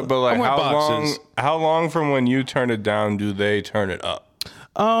 You know? But like I'm wearing how boxers. long from when you turn it down do they turn it up?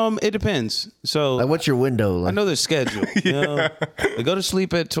 It depends. So Like, what's your window? I Like, know their schedule. You know, they go to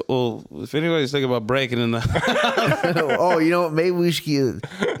sleep at. Well, if anybody's thinking about breaking in the, oh, you know what? Maybe we should.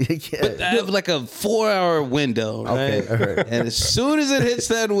 I have like a 4-hour window, right? Okay, all right. And as soon as it hits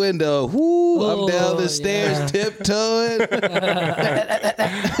that window, I'm down the stairs tiptoeing.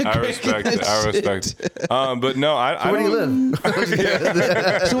 I respect it. I respect it. But no, I Where do don't. you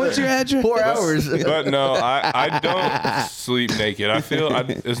live? So what's your address? 4 hours. But no, I don't sleep naked. I feel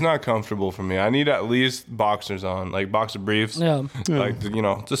it's not comfortable for me. I need at least boxers on, like boxer briefs. Yeah. Like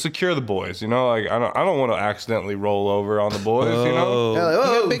to secure the boys. You know, like I don't want to accidentally roll over on the boys. You know. Yeah, like, You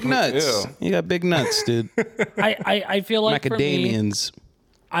oh. got big nuts. Yeah. You got big nuts, dude. I feel like for me, Macadamians.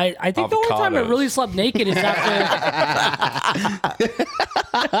 I think the only time I Avocados. really slept naked is after.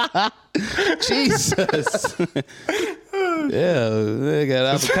 Jesus. Yeah, they got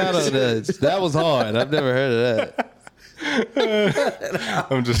avocado nuts. That was hard. I've never heard of that.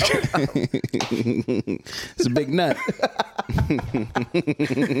 I'm just kidding. It's a big nut.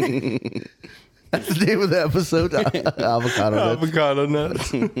 That's the name of the episode. Avocado nuts. Avocado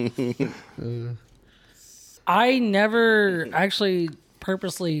nuts. I never actually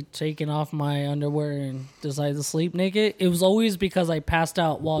purposely taken off my underwear and decided to sleep naked. It was always because I passed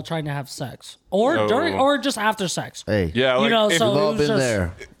out while trying to have sex, or Oh. during, or just after sex. Hey, Yeah, like You know, if- so- we've all it been was just-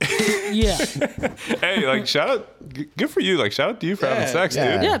 there. Yeah, hey, like shout out, good for you. Like shout out to you for having sex,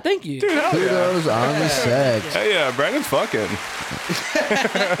 yeah. dude. yeah. Thank you. Hell yeah. Kudos on the sex. Hey, yeah, Brandon's fucking.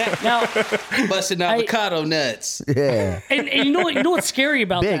 Now, Busting avocado nuts. Yeah. and you know what's scary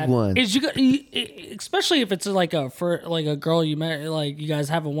about Big that one. is especially if it's like a girl you met, like you guys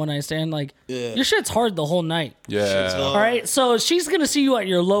have a one night stand, like your shit's hard the whole night. Yeah, All right, so she's gonna see you at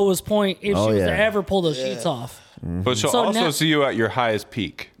your lowest point if Oh, she was yeah. to ever pull those sheets off. but she'll So also now- see you at your highest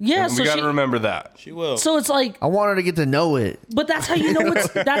peak. Yeah, And we so got to she- remember that. She will. So it's like, I want her to get to know it. but that's how you know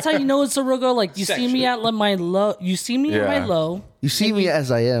it's a real girl. Like you see me at my low, you see me at my Yeah. low, You see me as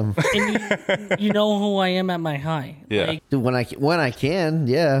I am. and you know who I am at my high. Yeah. Like, Dude, when I can,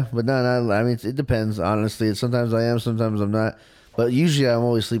 yeah. But no, I mean, it depends, honestly. Sometimes I am, sometimes I'm not. But usually I'm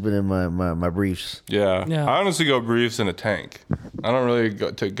always sleeping in my briefs. Yeah. Yeah. I honestly go briefs in a tank. I don't really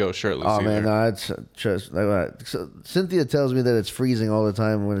go shirtless Oh, either. man, no, it's trust. So Cynthia tells me that it's freezing all the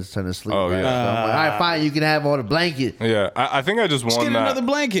time when it's time to sleep. Oh, right? yeah. So I'm like, all right, fine, you can have on a blanket. Yeah, I think I just Just won get that. another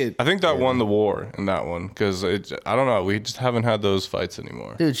blanket. I think that won the war in that one because I don't know. We just haven't had those fights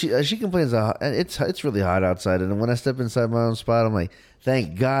anymore. Dude, she complains that it's really hot outside, and when I step inside my own spot, I'm like,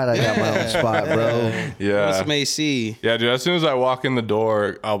 thank God I got my own spot, bro. Yeah, Some AC. yeah, dude. As soon as I walk in the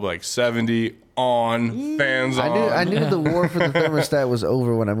door, I'll be like 70 on, fans on. I knew the war for the thermostat was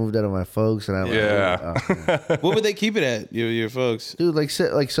over when I moved out of my folks, and I was Yeah. like, oh. What would they keep it at? Your folks. Dude,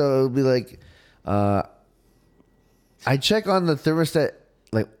 so it would be like, I check on the thermostat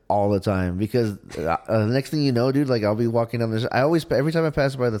like all the time because the next thing you know, dude, like I'll be walking down this. Every time I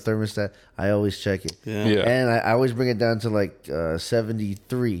pass by the thermostat, I always check it. Yeah. Yeah. And I always bring it down to like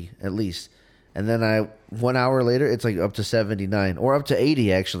 73 at least. And then 1 hour later, it's like up to 79 or up to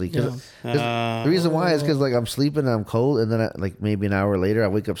 80 actually. 'Cause the reason why is because like I'm sleeping and I'm cold, and then like maybe an hour later I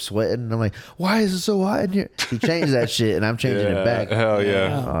wake up sweating and I'm like, why is it so hot in here? He changed that shit and I'm changing it back. Hell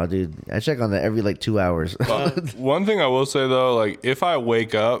yeah. Oh, dude, I check on that every like 2 hours. One thing I will say though, like if I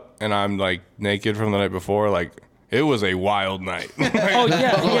wake up and I'm like naked from the night before, like it was a wild night. oh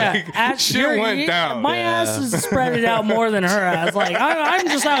yeah. shit went down. My ass is spread out more than her ass. Like I'm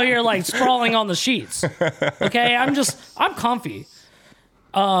just out here like sprawling on the sheets. Okay, I'm comfy.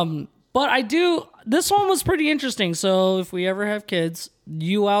 But I do. This one was pretty interesting. So if we ever have kids,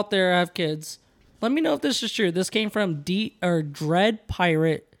 you out there have kids, let me know if this is true. This came from Dread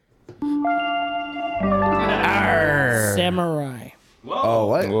Pirate Samurai. Oh,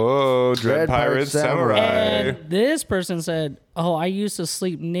 what? Whoa, Dread Dread Pirate Pirate Samurai. And this person said, "Oh, I used to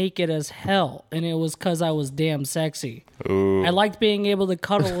sleep naked as hell, and it was because I was damn sexy. Ooh. I liked being able to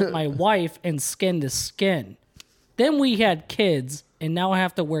cuddle with my wife and skin to skin. Then we had kids, and now I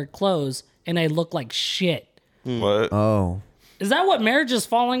have to wear clothes, and I look like shit." What? Oh. Is that what marriage is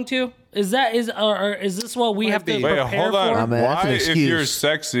falling to? Is this what we have to be. Wait, prepare hold on. for? man, that's Why, an if excuse. you're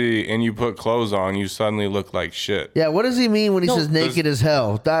sexy and you put clothes on, you suddenly look like shit? Yeah, what does he mean when he No, says naked as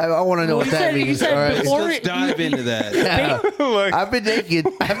hell? I want to know Well, what he that said- he means. said all right? before- Let's dive into that. Like, I've been naked.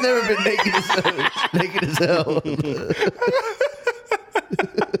 I've never been naked as hell.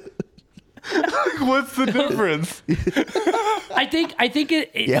 what's the difference? I think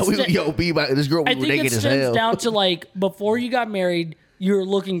it. Yeah, this girl I was think naked it as stems hell. down to like before you got married, you were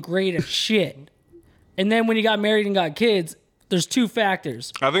looking great as shit, and then when you got married and got kids, there's two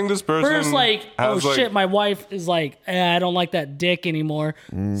factors. I think this person First, like, oh has, like, shit, my wife is like, I don't like that dick anymore.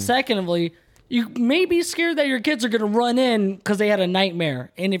 Secondly, you may be scared that your kids are gonna run in because they had a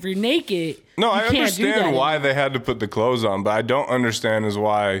nightmare, and if you're naked, No, you I can't do understand that why anymore. they had to put the clothes on, but I don't understand is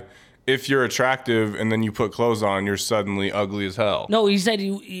why if you're attractive and then you put clothes on, you're suddenly ugly as hell. No, he said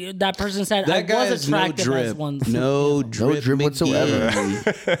that person said That I guy was has no attractive as drip. one. No drip whatsoever.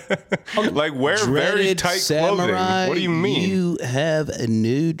 McGee. Like wear very Dreaded tight samurai, clothing. What do you mean? You have a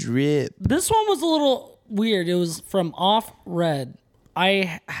new drip. This one was a little weird. It was from Off Red.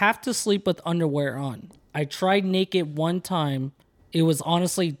 I have to sleep with underwear on. I tried naked one time. It was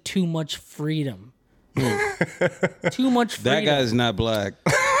honestly too much freedom. Too much freedom. That guy's not black.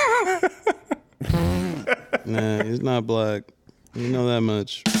 Nah, he's not black. You know that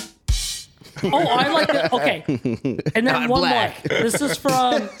much. Oh, I like that. Okay. And then one black. more. This is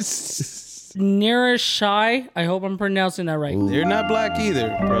from Nirashai. I hope I'm pronouncing that right. They're not black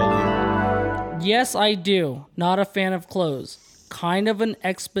either, probably. Yes, I do. Not a fan of clothes. Kind of an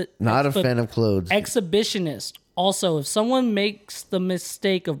Not a fan of clothes. exhibitionist. Also, if someone makes the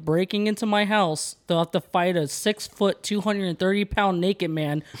mistake of breaking into my house, they'll have to fight a 6 foot, 230-pound naked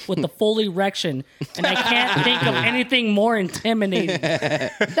man with a full erection, and I can't think of anything more intimidating.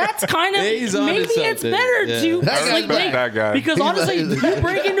 That's kind of He's onto maybe it's something. better Yeah. to That sleep guy's naked. that guy. Because honestly, you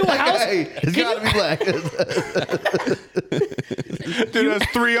break into a house. Hey, it's gotta be black. Dude has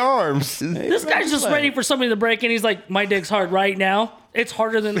 3 arms. This guy's just ready for somebody to break in. He's like, my dick's hard right now. It's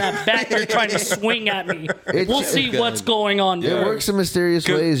harder than that bat you're trying to swing at me. We'll see what's going on. It works in mysterious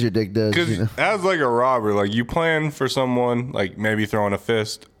ways. Your dick does. Because You know? as like a robber, like you plan for someone, like maybe throwing a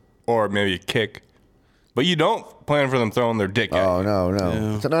fist or maybe a kick, but you don't plan for them throwing their dick at Oh you.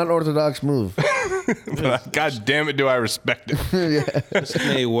 no, it's an unorthodox move. God damn it, do I respect it? This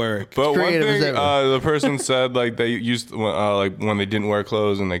may work. But one Creative as thing ever. the person said, like they used like when they didn't wear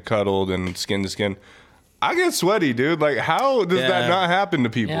clothes and they cuddled and skin to skin. I get sweaty, dude. Like, how does that not happen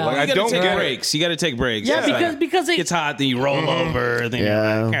to people? Yeah. Like, You I You don't gotta get take it. breaks. You gotta take breaks. Yeah, It's because it it, gets hot, then you roll over, then Yeah.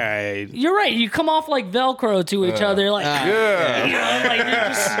 you're like, all right. you're right. You come off like Velcro to each other. Like, Yeah. you know,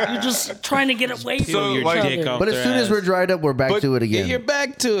 like you're just trying to get away from So, each like- other. Dick off But as their soon as ass. we're dried up, we're back But to it Yeah, again. you're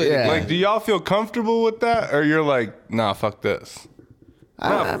back to it. Yeah. Like, do y'all feel comfortable with that, or you're like, nah, fuck this?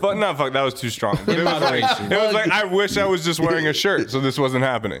 Nah, fuck. That was too strong. But it was like, moderation. it was like, I wish I was just wearing a shirt, so this wasn't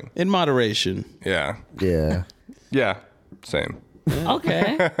happening. In moderation. Yeah, Yeah. same.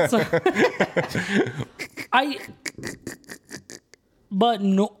 Okay. So, but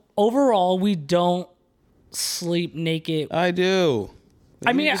no, overall, we don't sleep naked. I do.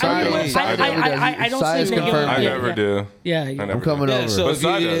 I mean, I don't Size sleep naked. confirmed. I Yeah, never do. Yeah, I never I'm coming do. over. So if you,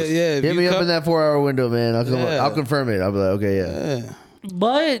 Besides us. if Hit you me up come- in that 4-hour window, man. Yeah. I'll confirm it. I'll be like, okay, yeah.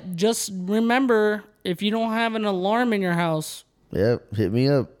 But just remember, if you don't have an alarm in your house, Yep. Hit me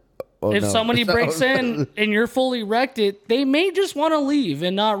up. Oh, if no. somebody breaks in and you're fully erected, they may just want to leave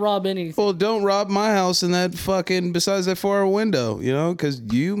and not rob anything. Well, don't rob my house in that fucking besides that 4-hour window, you know, because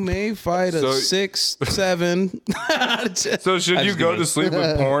you may fight a So- 6, 7. So should you go to sleep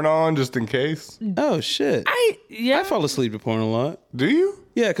with porn on just in case? Oh shit! I fall asleep to porn a lot. Do you?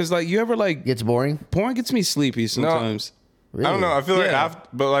 Yeah, because like you ever like Gets boring. porn gets me sleepy sometimes. Really? I don't know. I feel like Yeah. after,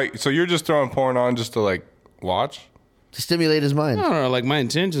 but like, so you're just throwing porn on just to like watch? To stimulate his mind. I don't know. Like my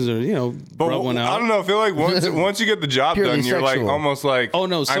intentions are, you know, But rub one out. I don't know. I feel like once you get the job Purely done, you're like sexual. almost like, Oh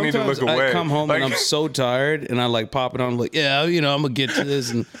no! I need Sometimes to look away. I come home like, and I'm so tired, and I like pop it on. I'm like, yeah, you know, I'm gonna get to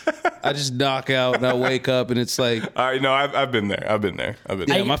this, and I just knock out, and I wake up, and it's like, I know. I've been there. I've been there.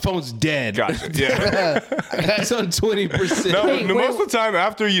 yeah, my phone's dead. Gotcha. Yeah. It's on 20%. No, Wait, most of the time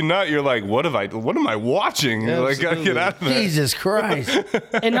after you nut, you're like, what am I watching? You're like, gotta get out of there. Jesus Christ.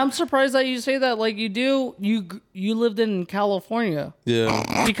 And I'm surprised that you say that. Like you do, you lived in California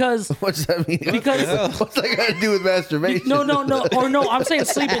Yeah. because What's that mean? Because- What's that got to do with masturbation? no, I'm saying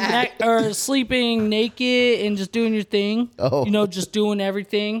sleeping naked and just doing your thing. Oh. You know, just doing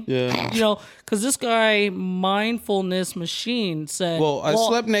everything. Yeah. You know, because this guy mindfulness machine said. Well, I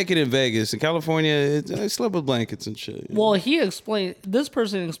slept naked in Vegas. In California, I slept with blankets and shit. Well, he explained. This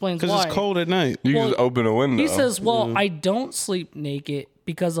person explains because why. it's cold at night. You Well, just open a window. He says, "Well, I don't sleep naked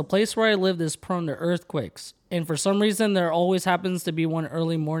because the place where I live is prone to earthquakes, and for some reason, there always happens to be one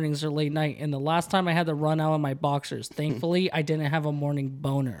early mornings or late night. And the last time I had to run out of my boxers, thankfully, I didn't have a morning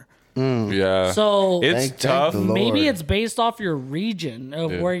boner. yeah. So It's Thank tough. the Lord. maybe it's based off your region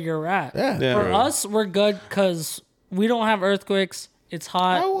of where you're at. Yeah. Yeah. For us, we're good because we don't have earthquakes, It's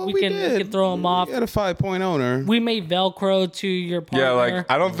hot. Oh, well, we can throw them off. We got a 5-point owner. We may Velcro to your partner. Yeah, like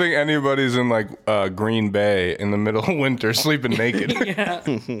I don't think anybody's in like Green Bay in the middle of winter sleeping naked. Yeah.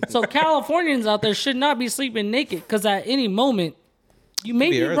 So Californians out there should not be sleeping naked because at any moment you may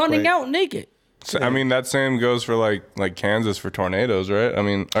be running out naked. So, I mean, that same goes for like Kansas for tornadoes, right? I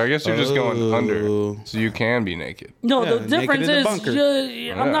mean, I guess you're just going under, so you can be naked. No, Yeah, the difference naked in the is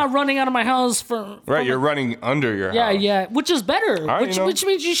bunker. I'm not running out of my house for Right, you're running under your house. yeah, which is better. right, Which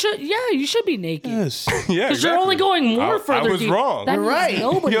means you should be naked. Yes. Yeah, Because you're only going more further. I was deep. wrong. That You're means right.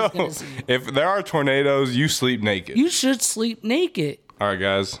 Nobody's Yo, gonna see you. if there are tornadoes, you sleep naked. You should sleep naked. All right,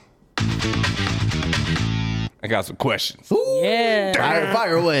 guys. I got some questions. Yeah.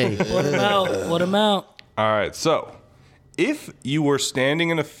 Fire away. What about? All right, so if you were standing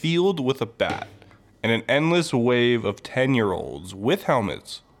in a field with a bat and an endless wave of 10-year-olds with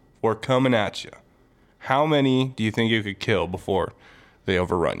helmets were coming at you, how many do you think you could kill before they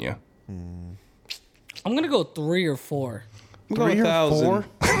overrun you? I'm gonna go 3 or 4. I'm going 1,000.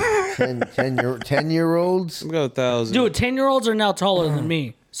 10-year-olds. I'm going 1,000. Dude, 10-year-olds are now taller than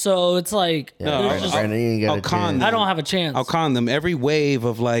me, so it's like No, there's just- Brandon, you ain't got I'll a con chance. them. I don't have a chance. I'll con them. Every wave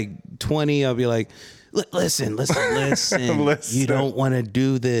of like 20, I'll be like, listen. You don't want to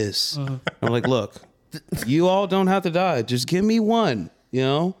do this. I'm like, look, you all don't have to die. Just give me one, you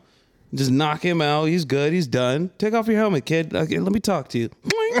know? Just knock him out. He's good. He's done. Take off your helmet, kid. Okay, let me talk to you.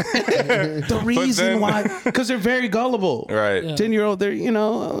 The reason why, because they're very gullible. Right. Yeah. 10-year-old, they're,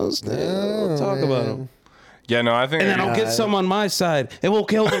 we'll talk about them. Yeah, no, I think... And then I'll get some on my side, and we'll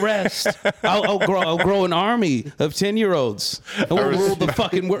kill the rest. I'll grow an army of 10-year-olds, and we'll rule the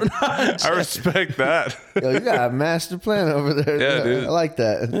fucking world. I respect that. Yo, you got a master plan over there. Yeah, dude. I like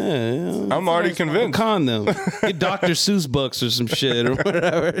that. I'm already convinced. Con them. Get Dr. Seuss books or some shit or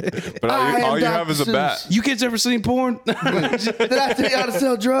whatever. But all you have is a Dr. bat. You kids ever seen porn? Did I tell you how to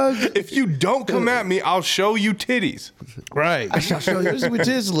sell drugs? If you don't come at me, I'll show you titties. Right. I shall show you. This is what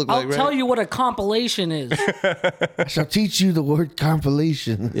tits look I'll like, right? tell you what a compilation is. I shall teach you the word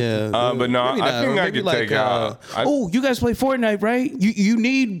compilation. Yeah. But no, Maybe I not. think I Maybe could like, take out... oh, you guys play Fortnite, right? You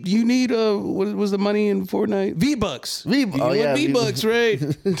need what was the money in Fortnite? V-Bucks. V-Bucks, right?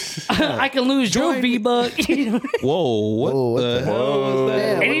 I can lose your Join- V-Buck. Whoa, what the hell was that?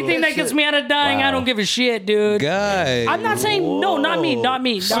 Damn, Anything that gets me out of dying, I don't give a shit, dude. Guy. I'm not saying no, not me.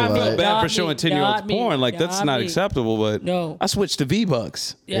 I feel bad for showing 10-year-olds porn. Like, that's not acceptable, but No. I switched to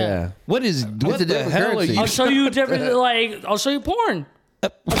V-Bucks. Yeah. What It's the a different hell currency. are you? I'll show you different. Like, I'll show you porn.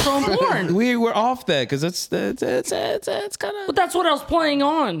 I'll show him porn. We're off that because that's kind of. But that's what I was playing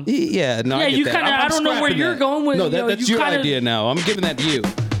on. Yeah, no, I Yeah, get you that. kinda- I'm I don't know where scrapping you're that. going with, No, you know, that's you your kinda- idea now. I'm giving that to you.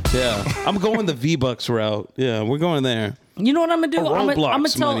 Yeah, I'm going the V-Bucks route. Yeah, we're going there. You know what I'm gonna do? Or I'm gonna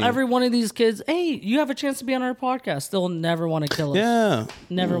Roblox tell money. every one of these kids, hey, you have a chance to be on our podcast. They'll never want to kill us. Yeah.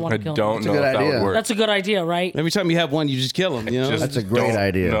 Never want I to kill don't us. know a if good that would idea. work. That's a good idea, right? Every time you have one, you just kill them. You know, Just That's a great don't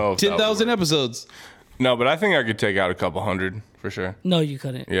idea. know if that would 10,000 work. episodes. No, but I think I could take out a couple hundred for sure. No, you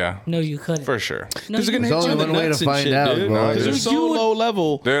couldn't. Yeah. No, you couldn't. For sure. No, Because they're gonna you There's hit you in only the one way to nuts and find shit, out, dude. bro. Because they're Dude, so you would- low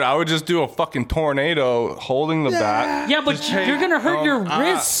level. Dude, I would just do a fucking tornado holding the bat. Yeah, but you're gonna hurt your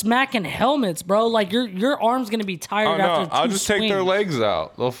wrists smacking helmets, bro. Like your arm's gonna be tired Oh after no, 2 I'll just take their swings. legs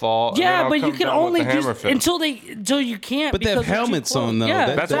out. They'll fall. and then Yeah, I'll but you come can down with only the hammer just fist. until you can't. But they have because they're too helmets close. on, though.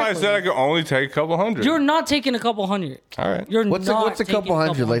 Yeah, That's why I said I could only take a couple hundred. You're not taking a couple hundred. All right. You're What's not a taking couple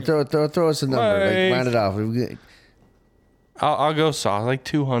hundred? Like throw us a number. Like- Like round it off. If we get I'll go soft, like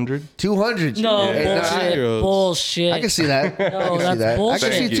 200. 200. No, Hey, nah, bullshit. Euros. Bullshit. I can see that. I can see that's that. bullshit. I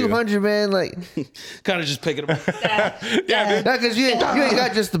can Thank see you. 200, man. Like, Kind of just pick it up. Yeah, because you ain't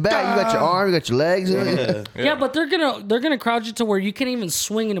got just the bat. You got your arm. You got your legs. Yeah, but they're gonna crowd you to where you can't even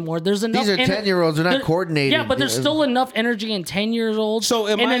swing anymore. There's enough. These are 10-year-olds. They're not coordinated. Yeah, but there's still enough energy in 10 years old. So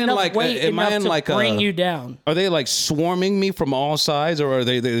am and I in enough like- weight am I enough in to like a- bring you down? Are they like swarming me from all sides, or are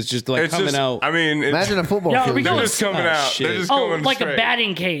they it's just like it's coming just, out? I mean, it's, Imagine a football Yeah, field. we they're going- just coming Oh, out. shit. They're just Oh, going like straight. a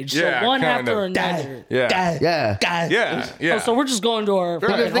batting cage. So Yeah, one kind after of. another. Yeah. Yeah. Yeah. Oh, so we're just going to our.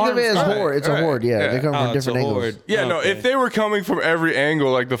 Think fucking of it as arms. horde. It's a Right. horde. Yeah, Yeah. they come from Oh, it's a different angles. horde. Yeah, no, Okay. if they were coming from every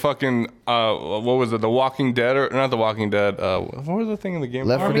angle, like the fucking, what was it, The Walking Dead, or not The Walking Dead, what was the thing in the game?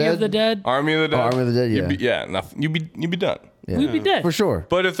 Left 4 Army Dead? of the Dead. Army of the Dead? Army of the Dead, You'd yeah. be, yeah, nothing. You'd be done. Yeah. We'd be dead. For sure.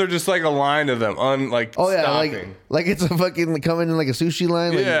 But if they're just like a line of them, Oh yeah, stopping. like it's a fucking coming in like a sushi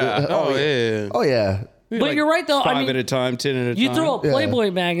line. Like, Yeah. Oh yeah. Oh yeah. But you're right, though. 5 I mean, at a time, 10 at a you time. throw a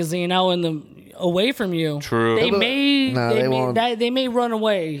Playboy magazine out in the away from you. True. They But- may. Nah, they they may. won't. They may run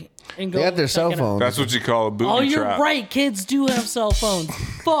away and go. They got their check cell it out. phones. That's what you call a booby Oh, you're trap. right. Kids do have cell phones.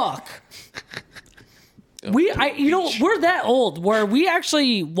 Fuck. We're that old where we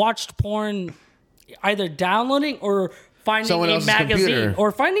actually watched porn, either downloading or finding someone a else's magazine computer.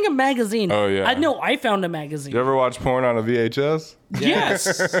 or finding a magazine. Oh, yeah. I know. I found a magazine. You ever watch porn on a VHS?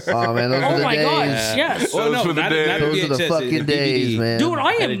 Yes. Oh man, those Oh were the my days. gosh. Yes. Well, Those were the days. Those are the fucking days, man. Dude,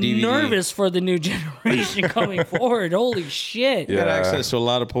 I Had a am DVD. nervous for the new generation coming forward. Holy shit. You got Yeah. access to a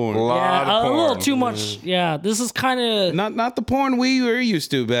lot of porn. A lot Yeah, of a little porn. too much. Yeah, this is kind of Not the porn we were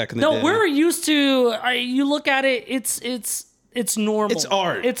used to back in the day. no. We're used to. You look at it. It's normal. It's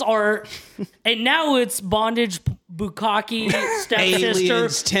art. It's art. And now it's bondage, bukkake, stepsister,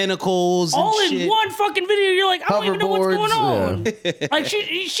 aliens, tentacles, all and in shit. one fucking video. You're like, I don't even know what's going on. Hoverboards, Like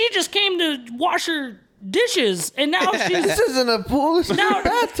she just came to wash her dishes, and now This she's isn't a pool. This is now a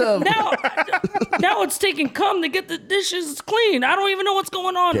bathtub. now it's taking cum to get the dishes clean. I don't even know what's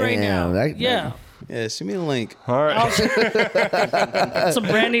going on right now. Damn, Yeah. Yeah, send me a link. All right. Some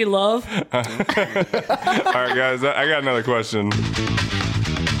Brandy Love. All right, guys. I got another question.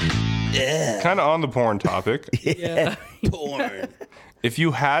 Yeah. Kind of on the porn topic. Yeah. Porn. If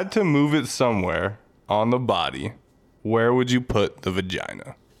you had to move it somewhere on the body, where would you put the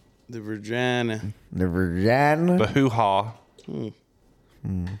vagina? The vagina. The vagina. The hoo-ha.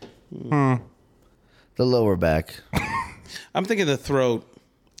 The lower back. I'm thinking the throat.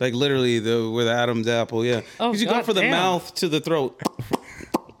 Like literally where the Adam's apple, yeah. Oh, Because you go God for the damn. mouth to the throat.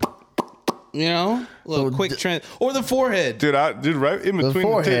 You know? A little So quick trend. Or the forehead. Dude, right in The between the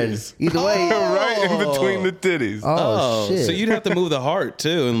forehead. titties. Either way. Right in between the titties. Oh, shit. So you'd have to move the heart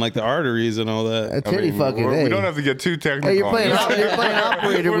too and like the arteries and all that. a I titty mean, fucking. we Hey. don't have to get too technical. Hey, you're on playing. this. You're playing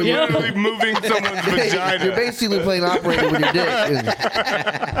operator We're with your. literally moving someone's vagina. You're basically playing operator with your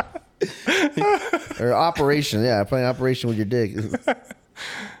dick. Or operation, yeah, playing operation with your dick.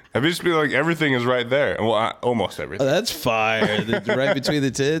 I just feel like everything is right there. Well, almost everything. Oh, that's fire. Right between the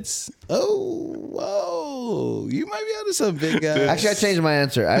tits. Oh, whoa. You might be onto some big guy. Actually, I changed my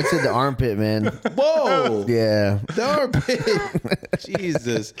answer. I said the armpit, man. Whoa. Yeah. The armpit.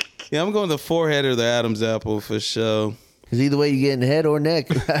 Jesus. Yeah, I'm going the forehead or the Adam's apple for sure. Because either way, you get in the head or neck.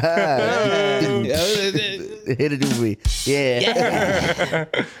 Hit it with me. Yeah.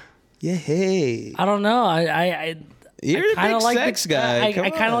 Yeah, hey. I don't know. I You're a kind of big like sex guy. I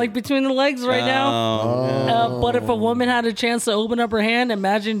kind of like between the legs right now. Oh, But if a woman had a chance to open up her hand,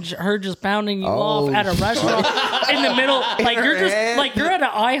 imagine her just pounding you off at a restaurant in the middle, like you're just hand? like you're at an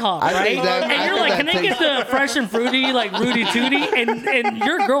IHOP, I right? think that- And I you're think like, that can I get the fresh and fruity, like Rudy Tooty? And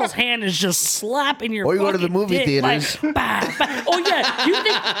your girl's hand is just slapping your. Or you go to the fucking movie dick, theaters. like, bah, bah. Oh yeah, you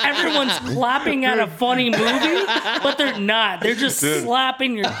think everyone's clapping at a funny movie, but they're not. They're just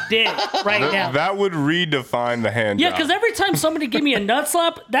slapping your dick right now. That would redefine the hand Yeah, job. because every time somebody give me a nut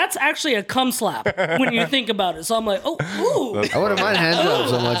slap, that's actually a cum slap when you think about it. So I'm like, oh, ooh, I wouldn't mind hand job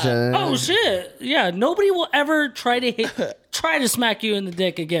so much. oh shit, yeah. Nobody will ever try to smack you in the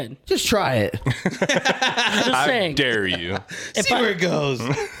dick again. Just try it. Just I saying. dare you. If see I- where it goes.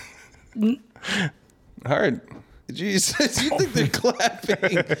 All right. Jesus, you think they're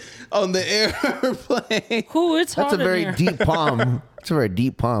clapping on the airplane? Ooh, it's That's hot a very in here. deep palm. It's a very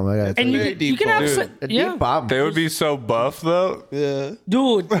deep palm. I gotta tell And you. you, Very you deep can have palm. se- A yeah, deep palm. They would be so buff, though. Yeah.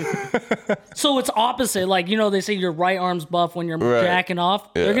 dude. So it's opposite. Like, you know, they say your right arm's buff when you're Right. jacking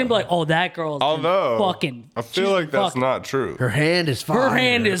off. They're gonna be like, oh, that girl's Although, fucking. I feel she's like that's fucking- not true. Her hand is fire. Her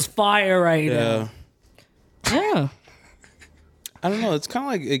hand is fire right Yeah. now. Yeah. I don't know. It's kind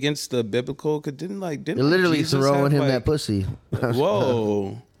of like against the biblical. Cause didn't You're literally Jesus throwing have, him like, that pussy.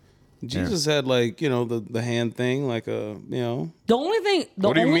 Whoa. Jesus had like, you know, the hand thing, like The only thing.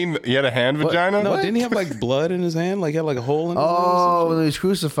 What do you mean? He had a hand vagina? No, didn't he have like blood in his hand? Like he had like a hole in his Oh, when he was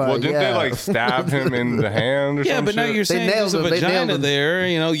crucified. Well, didn't yeah. they like stab him in the hand or Yeah, some but now shit? you're saying nailed there's a him. They nailed vagina him. there.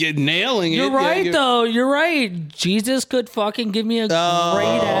 You know, you're nailing it. You're Yeah, right, you're- though. You're right. Jesus could fucking give me a great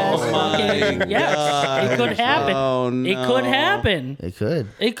ass my fucking. Yes, it could happen. Oh, It could happen. It could.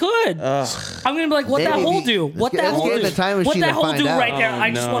 It could. I'm gonna be like, what that Maybe. hole do? What Let's that hole get in do? the time What machine that to hole find do out. right there? I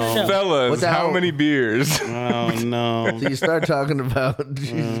just no. want to know. What Fellas, the how hell? many beers? Oh no. So you start talking about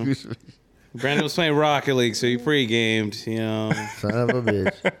Jesus crucified. Brandon was playing Rocket League, so he pre-gamed, you know. Son of a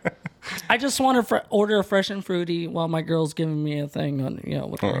bitch. I just want to order a fresh and fruity while my girl's giving me a thing on,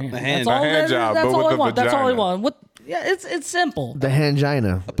 with her hand. hand- That's all, a hand job, that's but all with I the want. That's all I vagina. want. What? Yeah, it's simple. The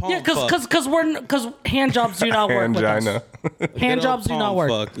hangina. Palm Yeah, fuck. because hand jobs do not work with us. Angina. Hand Good old jobs do palm not work.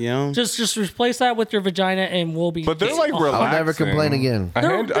 Fuck, you know? Just replace that with your vagina and we'll be. But they're like Oh, relaxing. I'll never complain again. A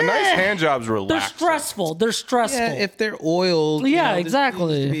nice hand job's They're relaxing. stressful. They're stressful. Yeah, if they're oiled. Yeah,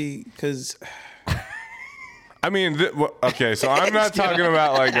 exactly. Because I mean, okay, so I'm not talking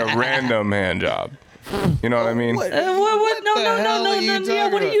about like a random hand job. You know what I mean? What? No, the no, hell no, are no, you no. Yeah,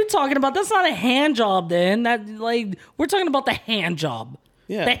 talking what are about? you talking about? That's not a hand job. Then we're talking about the hand job.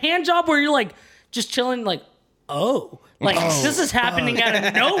 Yeah. The hand job where you're like just chilling, like, oh. Like, this is happening out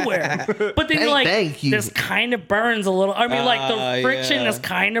of nowhere. But then you're like, thank you. this kind of burns a little. I mean, like, the friction is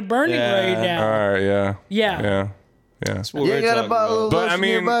kind of burning right now. All right, yeah. Yeah. Yeah. Yeah. That's what You we're got a talking bottle about. of But, I lotion in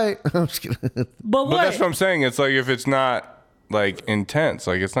your mean- bite. I'm just kidding. But But what? that's what I'm saying. It's like if it's not like intense,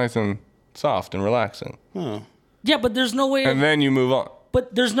 like it's nice and soft and relaxing. Yeah, but there's no way of, And then you move on.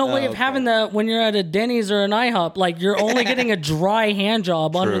 but there's no way of having that when you're at a Denny's or an IHOP. Like, you're only getting a dry hand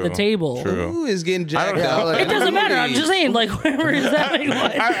job under the table. True. Who is getting jacked know, up? like- It doesn't matter. I'm just saying, like, where is that?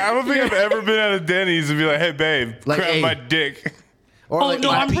 I don't think I've ever been at a Denny's and be like, hey, babe, Like, grab hey. my dick. Or Oh, like, no,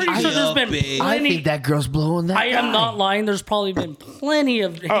 I'm beat pretty me sure there's up, been babe. I plenty. think that girl's blowing that I am guy. not lying. There's probably been plenty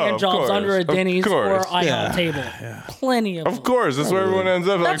of hand of jobs course. under a Of Denny's or course. IHOP table. Plenty of them. Of course, that's where everyone ends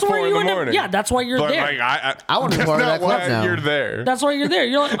up at That's like where 4 you in the end up. morning. Yeah, that's why you're But there. like, I want to be that's part of not that club why now. you're there. That's why you're there.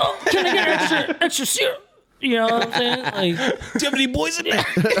 You're like, oh, can I get extra syrup? You know what I'm saying? Like, Do you have any boys in there?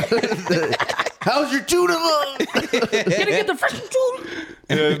 How's your tuna look? can I get the fresh tuna?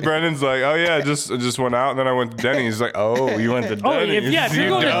 Yeah, Brendan's like, oh yeah, just went out and then I went to Denny's. He's like, oh, you went to Denny's. Oh, if you're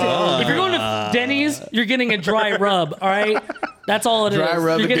going to Denny's, you're getting a dry rub. All right, that's all it is. Dry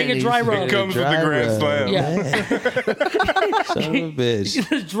rub You're at getting a Denny's. dry It rub. comes with the Dry Grand rub. Slam. Yeah, Son of a bitch.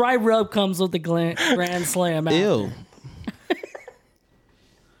 the dry rub comes with the Grand Slam. Out. Ew.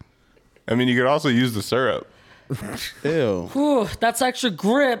 I mean, you could also use the syrup. Ew. Whew, that's extra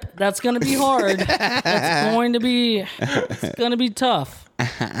grip. That's gonna be hard. That's going to be. It's gonna be tough.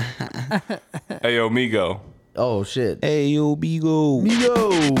 Hey, yo, Migo. Oh shit. Hey, yo, Bigo. Yo,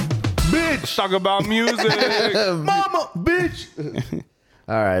 Let's talk about music. mama, bitch.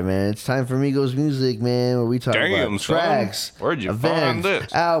 All right, man. It's time for Migos Music, man, where we talk Damn, about son. tracks, Where'd you events, find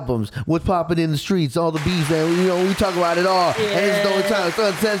this? albums, what's popping in the streets, all the beats, man. We talk about it all. And this is the only time it's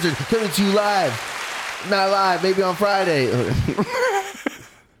uncensored, coming to you live. Not live, maybe on Friday.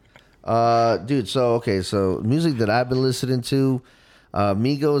 Dude, so music that I've been listening to,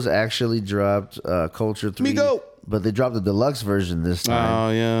 Migos actually dropped Culture 3. Migo. But they dropped the deluxe version this time. Oh,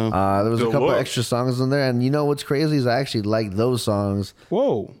 yeah. There was a couple Deluxe. extra songs on there, and you know what's crazy is I actually like those songs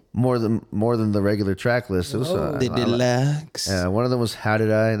Whoa. more than the regular track list. It was The deluxe. one of them was "How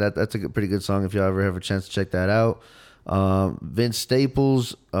Did I?" That's a pretty good song. If y'all ever have a chance to check that out. Vince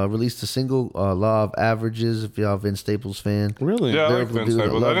Staples released a single, "Law of Averages." If y'all a Vince Staples fan, Really? Yeah, I like Lyrical Vince dude, I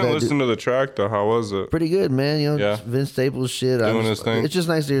Staples. I love didn't that listen to the track though. How was it? pretty good, man. You know, Yeah. Vince Staples shit. Doing his thing. It's just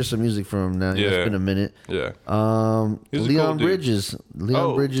nice to hear some music from him now. You know, Yeah. it's been a minute. Yeah. He's a Leon cool dude. Bridges. Leon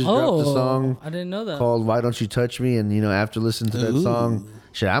Oh. Bridges dropped a song I didn't know that. called "Why Don't You Touch Me," and you know, after listening to that song,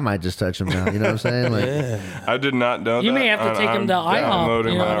 shit, I might just touch him now. You know what I'm saying? Like, I did not know You that. may have to take him to IHOP.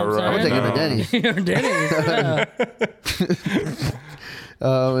 downloading You know that what I'm right saying? I'm gonna take him to now. Denny's. Yeah. You're Denny's.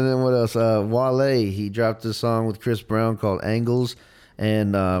 And then what else? Wale, he dropped a song with Chris Brown called "Angles."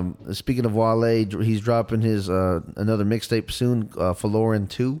 And speaking of Wale, he's dropping his another mixtape soon, Falorin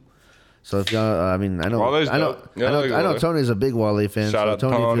 2. So if y'all, I mean, I know, Wale's I know, dope. Yeah, I know, I like I know Wale. Tony's a big Wale fan. Shout so out to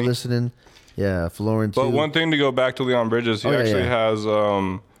Tony, if Tony. you're listening, yeah, Falorin 2. But one thing to go back to Leon Bridges, he Oh, yeah, actually yeah. has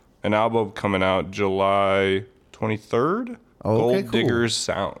an album coming out July 23rd. Oh, okay, Gold cool. Diggers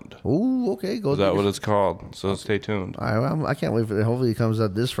Sound. Ooh, okay, go. Is that what it's called? So stay tuned. All right, well, I can't wait for that. Hopefully, it comes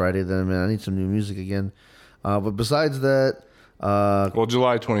out this Friday. Then, man, I need some new music again. But besides that, Well,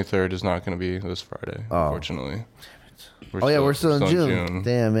 July 23rd is not going to be this Friday, unfortunately. we're still in June.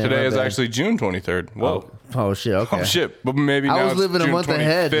 Damn, man, Today my is bad. actually June 23rd. Whoa. oh shit, okay. Oh, shit. But maybe I now was it's living a June month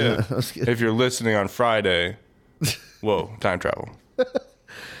ahead. 25th. I was kidding. If you're listening on Friday, whoa, time travel.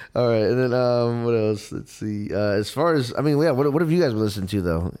 All right, and then what else? Let's see. As far as what have you guys been listening to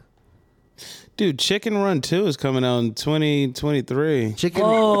though? Dude, Chicken Run 2 is coming out in 2023. Chicken.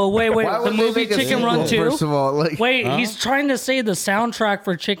 Oh, wait. Why The would they movie make a Chicken Run sequel, 2? First of all, like, Wait, he's trying to say the soundtrack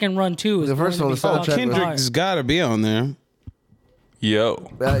for Chicken Run 2 is The first going one, to the be soundtrack fucking was- Kendrick's fire. got to be on there.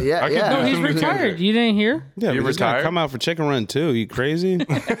 Yo. yeah, I could yeah. No, he's Listen to retired. Kendrick. You didn't hear? Yeah, You but he's gonna retired? come out for Chicken Run 2. You crazy? God,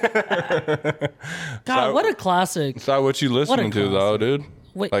 what a classic. Is that what you listening to, though, dude?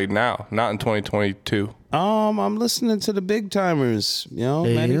 Wait. Like now, not in 2022. I'm listening to the big timers. You know,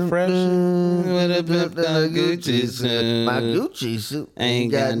 Manny Fresh. My Gucci suit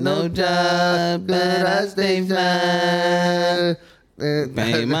Ain't got no job, but I stay fly.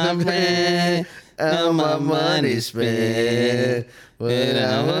 Pay my rent, all my money spent. When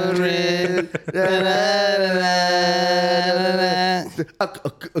I was rent.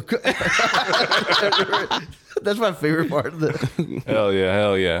 That's my favorite part of the. Hell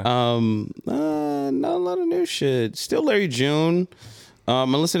yeah. Not a lot of new shit. Still Larry June.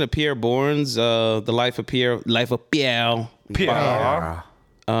 I'm listening to Pierre Bourne's The Life of Pierre. Pierre.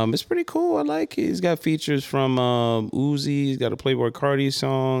 It's pretty cool. I like it. He's got features from Uzi. He's got a Playboy Cardi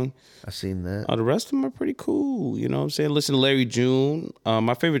song. I seen that. The rest of them are pretty cool. You know what I'm saying? Listen to Larry June.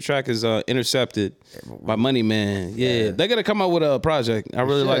 My favorite track is Intercepted by Money Man. Yeah. They're going to come out with a project. I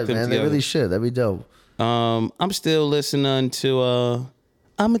really like them man. together. They really should. That'd be dope. I'm still listening to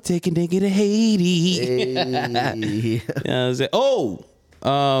I'ma take a nigga to Haiti. Hey. Yeah,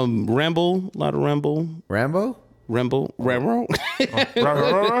 Ramble. A lot of Ramble. Rambo? Remble, Remble,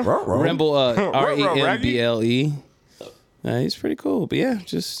 Remble. He's pretty cool, but yeah,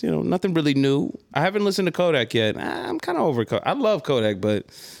 just nothing really new. I haven't listened to Kodak yet. I'm kind of over Kodak. I love Kodak, but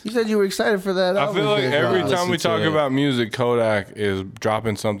You said you were excited for that. I feel like every time we listen to talk it. about music, Kodak is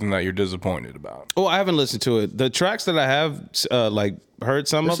dropping something that you're disappointed about. I haven't listened to it. The tracks that I have heard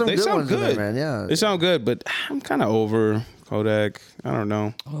some There's of, some they good sound ones in good, there, man. Yeah. they sound good, but I'm kind of over Kodak. I don't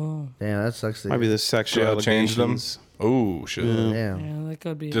know. Damn, that sucks. Might be the sexual Should I change them? allegations. Oh shit! Damn. Yeah, that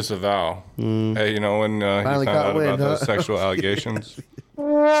could be. Disavow. Hey, when he Finally found caught out wind, about those huh? sexual allegations.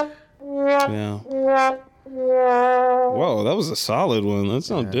 Yeah. Whoa, that was a solid one. That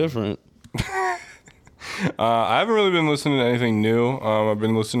sounds different. I haven't really been listening to anything new. I've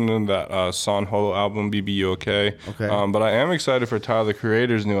been listening to that Son Holo album, BBU OK. But I am excited for Tyler the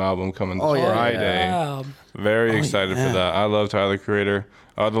Creator's new album coming this Friday. Yeah. Very excited for that. I love Tyler the Creator.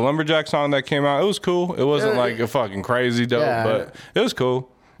 The Lumberjack song that came out, it was cool. It wasn't like a fucking crazy dope, but it was cool.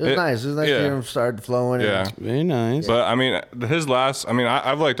 It was nice. It was nice to hear him start flowing. Yeah. Very nice. But I mean, his last,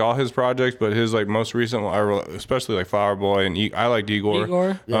 I've liked all his projects, but his like most recent one, especially like Flower Boy and I liked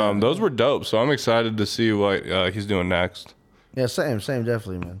Igor. Those were dope. So I'm excited to see what he's doing next. Yeah, same,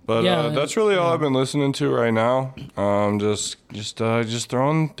 definitely, man. But that's really all I've been listening to right now. Just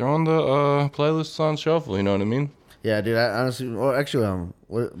throwing the playlists on shuffle. You know what I mean? Yeah, dude. I honestly, well, actually,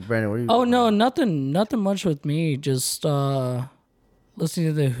 Brandon, what are you? Oh no, nothing much with me. Just listening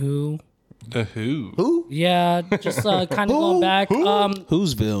to the Who. The Who? Who? Yeah, just kind of going back.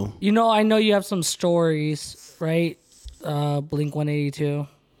 Who'sville? I know you have some stories, right? Blink 182.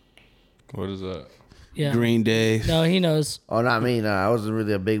 What is that? Yeah. Green Day. No, he knows. Oh, not me. No, I wasn't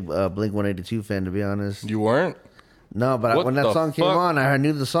really a big Blink 182 fan, to be honest. You weren't? No, but What when that the song came fuck? on, I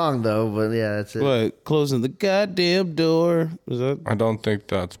knew the song though. But yeah, that's it. What? Closing the goddamn door. Was that? I don't think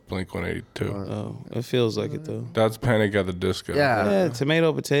that's Blink 182. Oh, it feels like it though. That's Panic at the Disco. Yeah. Yeah,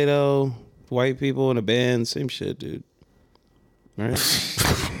 tomato, potato, white people in a band, same shit, dude. Right?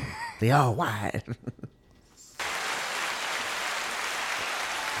 They all white.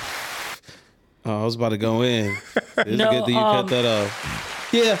 Oh, I was about to go in. It's No, good that you cut that off.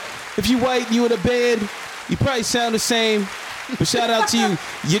 Yeah, if you white and you in a band, you probably sound the same. But shout out to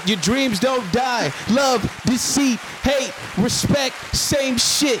you. Your dreams don't die. Love, deceit, hate, respect, same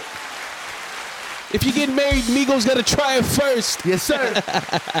shit. If you're getting married, Migos gotta try it first. Yes, sir.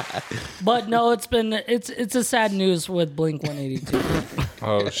 But no, it's a sad news with Blink 182.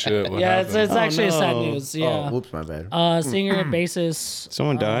 Oh shit! What Yeah, happened? it's actually a sad no. news. Yeah. Oh, whoops, my bad. Singer and bassist.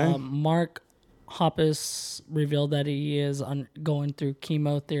 Someone died? Mark Hoppus revealed that he is going through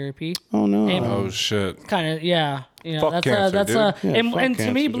chemotherapy. Oh no. Oh shit! Kind of, yeah. Fuck cancer, that's dude. and fuck to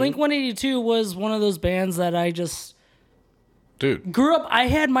cancer, me, dude. Blink 182 was one of those bands that I just Dude, grew up. I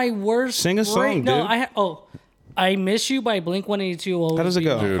had my worst. Sing a song, No, dude. I Miss You by Blink 182. Will How does it be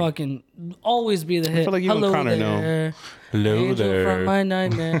go? my Dude. Fucking always be the hit. feel like you and Hello Connor know. there. hello Angel there. from my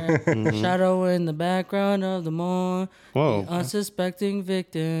nightmare, shadow in the background of the morn, Whoa. unsuspecting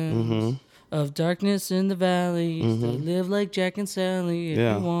victims of darkness in the valleys. They live like Jack and Sally if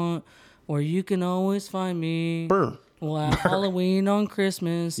Yeah. you want, or you can always find me. Brr. Well, at Halloween on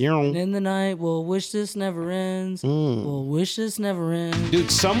Christmas, Yeah. and in the night, we'll wish this never ends. We'll wish this never ends.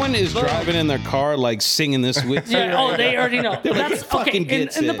 Dude, someone is driving in their car like singing this with you. Yeah, oh, they already know. They're like, That's "He fucking okay. And,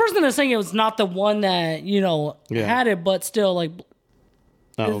 gets and the it." person that's saying it was not the one that Yeah. had it, but still, like,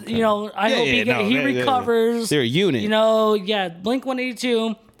 Oh, okay. I hope he recovers. They're a unit. Blink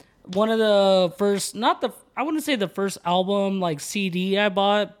 182, one of the first, I wouldn't say the first album, like CD I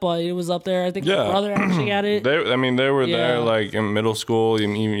bought, but it was up there. I think my brother actually had it. They were Yeah. there like in middle school,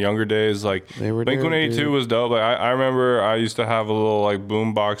 even younger days. Like They were Blink there, 182 dude. was dope. Like I remember I used to have a little like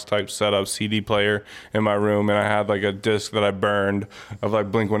boombox type setup CD player in my room, and I had like a disc that I burned of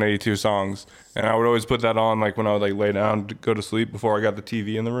like Blink 182 songs, and I would always put that on like when I would like lay down to go to sleep before I got the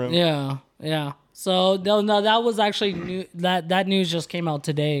TV in the room. Yeah. So no, that was actually new. That news just came out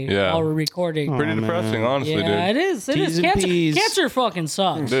today. Yeah. While we're recording. Pretty depressing, man. honestly, dude. Yeah, it is. It T's is. and Cancer, P's. cancer fucking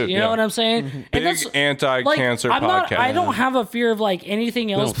sucks. Dude, you know yeah. what I'm saying? Big anti-cancer I'm not, podcast. I don't have a fear of like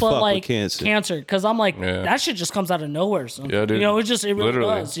anything else don't but fuck like with cancer. because I'm like Yeah. that shit just comes out of nowhere. So, Yeah, dude. You know, it really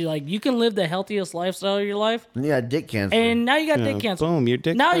Literally. does. You can live the healthiest lifestyle of your life, Yeah, dick cancer. and now you got dick cancer. Boom, your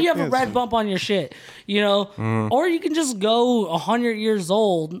dick. Now got you have a cancer. red bump on your shit. You know, Mm-hmm. or you can just go 100 years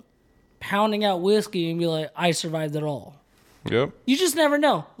old, pounding out whiskey and be like, I survived it all. Yep. You just never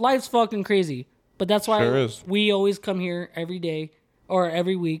know. Life's fucking crazy. But that's why Sure is. we always come here every day or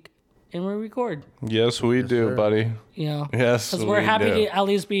every week and we record. Yes, we do, sir. buddy. You know? Yes, Because we're we happy do. to at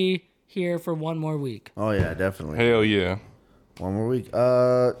least be here for one more week. Oh yeah, definitely. Hell yeah. One more week.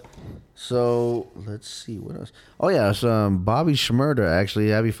 So let's see what else. Oh yeah, so Bobby Schmurder actually.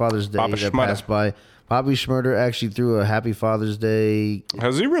 Happy Father's Day Bobby that Schmurder. passed by. Bobby Schmurder actually threw a Happy Father's Day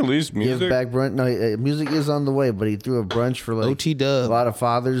Has he released give music? back brunch. No, music is on the way, but he threw a brunch for like OT dub. a lot of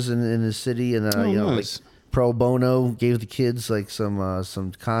fathers in his city, and you know, nice. like pro bono gave the kids like some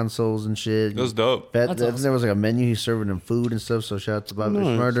consoles and shit. That's dope. That's awesome. There was like a menu. He's serving them food and stuff. So shout out to Bobby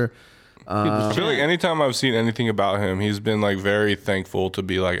Schmurder. I feel like anytime I've seen anything about him, he's been like very thankful to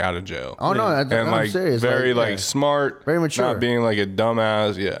be like out of jail. Oh no, and I'm like serious. very like yeah. smart, Very mature. not being like a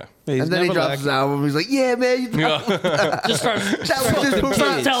dumbass. Yeah. He's And then he never drops his album. He's like, "Yeah, man, you Just start that was just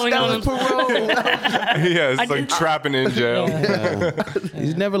parole. telling That on was parole." Yeah, it's like trapping in jail.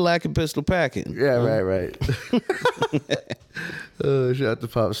 He's never lacking pistol packing. Yeah, right. Shout out to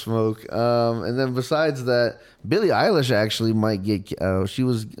Pop Smoke. And then besides that, Billie Eilish actually might get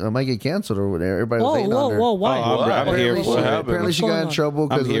might get canceled or whatever. Everybody was hating on her. Why? Oh, I'm here What for it. happened? Apparently she got in trouble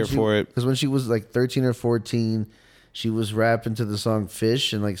I'm here for it. because when she was like 13 or 14, she was rapping to the song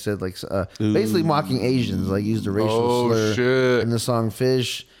 "Fish" and like said like basically mocking Asians, like used a racial Oh, slur shit. in the song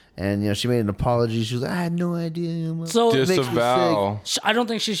 "Fish." And you know she made an apology. She was like, "I had no idea." So It makes me sick. Disavow. I don't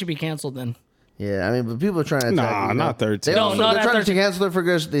think she should be canceled then. Yeah, I mean, but people are trying to attack Nah, her, you know? not 13. They No, also, not they're at trying to 13. cancel her for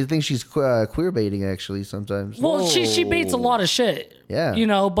because they think she's queer baiting. Actually, sometimes. Well, she baits a lot of shit. Yeah. You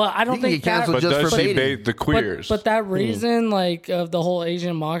know, but I don't You can think get canceled But just does for she baiting. bait the queers? But that reason, like, of the whole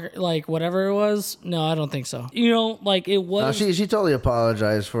Asian mock, like, whatever it was, no, I don't think so. You know, like, it No, was. she totally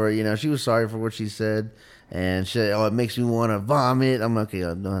apologized for it. You know, she was sorry for what she said, and she said, "Oh, it makes me want to vomit." I'm like, okay,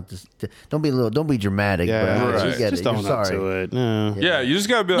 don't be dramatic. Yeah, but Right. you get just it. You're own up sorry. to it. No. yeah, you just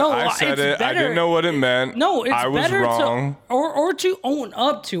gotta be like, No, I said it's it. I better- didn't know what it meant. No, it's I was better wrong. to or to own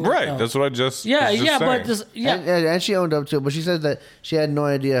up to it. Right. though. That's what I just. Yeah, was just yeah, saying. but just yeah. And she owned up to it, but she said that she had no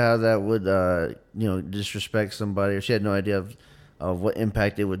idea how that would, disrespect somebody, or she had no idea of what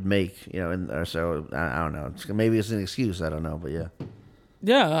impact it would make, you know. And so I don't know. Maybe it's an excuse. I don't know, but yeah.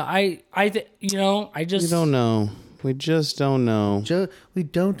 Yeah, I just We don't know. We just don't know. We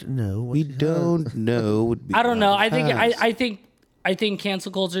don't know. We don't know. Would be I don't know. nice. I think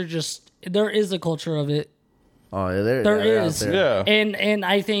cancel culture just there is a culture of it. Oh, yeah, there There out is. there. Yeah. And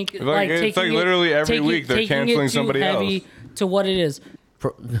I think Like, it's taking like it- literally every taking- week they're taking it canceling too somebody heavy else. to what it is.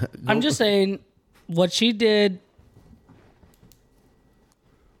 I'm just saying what she did.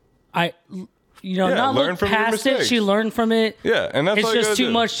 Yeah, not learn look from your past it. mistakes. She learned from it. Yeah, and that's It's all you just gotta too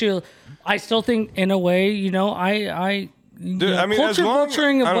do. much to. I still think, in a way, you know, I Dude, I mean, as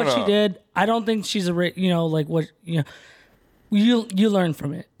culturing long- I of don't what she know. did. I don't think she's like what you learn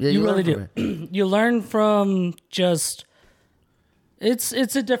from it. Yeah, you you really learn do. You learn from just. It's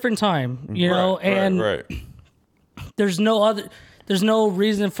a different time, you know, and right. there's no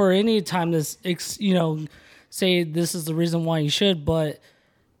reason for any time to say this is the reason why you should, but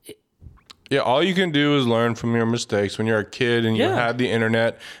Yeah, all you can do is learn from your mistakes. When you're a kid and you Yeah. have the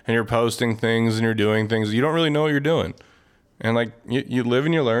internet and you're posting things and you're doing things, you don't really know what you're doing. And like you live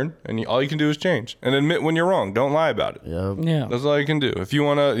and you learn, and all you can do is change and admit when you're wrong. Don't lie about it. yeah. That's all you can do. If you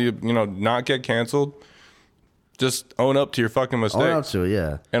want to, not get canceled, just own up to your fucking mistakes. Own up to it,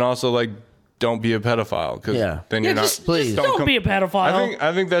 yeah. And also, like, don't be a pedophile, because Yeah. then you're not. Just please. don't be a pedophile.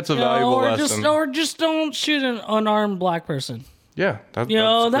 I think that's a You know, valuable or lesson. just don't shoot an unarmed black person. Yeah, that's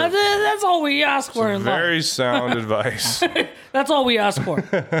That's all we ask for in life. very sound advice. That's all we ask for.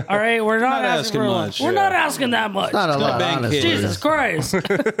 All right, we're not, asking for much. We're not asking that much. Not a lot, bang honestly. kids. Jesus Christ!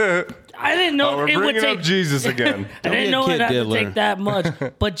 I didn't know Oh, we're it would bringing take. up Jesus again. I be didn't a know kid it had to diddler. take that much,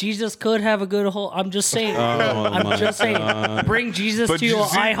 but Jesus could have a good whole. I'm just saying. I'm just saying. Bring Jesus But to you your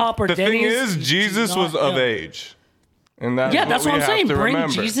see, IHOP or the Denny's. thing is, Jesus was of age, and that's Yeah, that's what I'm we saying. have to Bring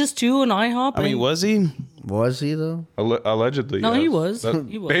remember. Jesus to an IHOP. I mean, and- was he? Was he though? Allegedly, No, yes. he was. That-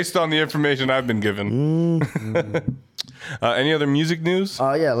 He was. Based on the information I've been given. Any other music news?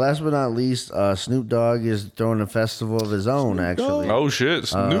 Yeah. Last but not least, Snoop Dogg is throwing a festival of his own. Actually. Oh shit,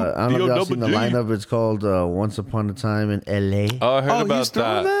 Snoop. I don't know if y'all seen the D-O-double-G. lineup. It's called Once Upon a Time in L.A. Oh, I heard Oh, about he's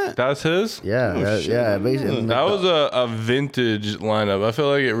throwing that? That's his. Yeah, yeah. Basically, That was a vintage lineup. I feel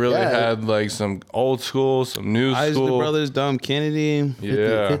like it really had like some old school, some new Isley school. Brothers, Dom Kennedy.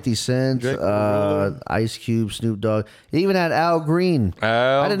 Yeah. 50 Cent, Drake Ruler. Ice Cube, Snoop Dogg. He even had Al Green.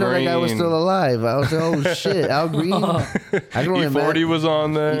 Al I didn't know that guy was Green. still alive. I was like, oh shit, Al Green. I can only E40 imagine. was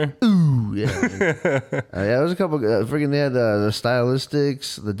on there. Ooh, yeah. Yeah, there was a couple. Freaking, they had the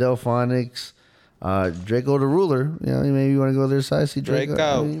Stylistics, the Delphonics, Draco the Ruler. You know, maybe you want to go their side, see Draco.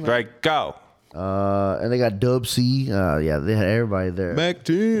 Draco. I mean, Right, go. and they got Dub C. Yeah, they had everybody there. Back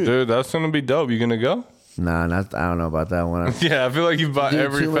to Dude, that's gonna be dope. You gonna go? Nah, not. I don't know about that one. Yeah, I feel like you bought Dude,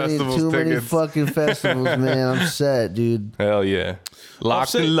 every festival's too many tickets. fucking festivals, man. I'm set, dude. Hell yeah.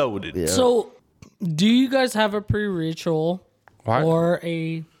 Locked and loaded. Yeah. So, do you guys have a pre-ritual What? or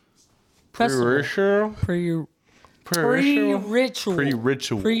a festival? Pre-ritual? Pre-ritual.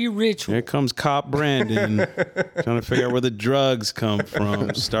 Pre-ritual. Pre-ritual. Here comes Cop Brandon trying to figure out where the drugs come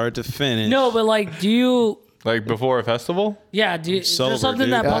from, start to finish. No, but like, do you? Like before a festival? Yeah, do you, Sober, there's something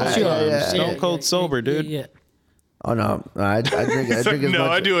dude. that pumps you up. yeah. Stone cold sober, dude. Yeah. Oh no, I drink. I drink as No,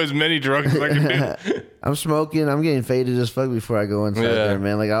 much. I do as many drugs as I can do. I'm smoking. I'm getting faded as fuck before I go inside Yeah. there,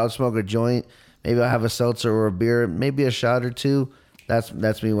 man. Like I'll smoke a joint. Maybe I'll have a seltzer or a beer. Maybe a shot or two.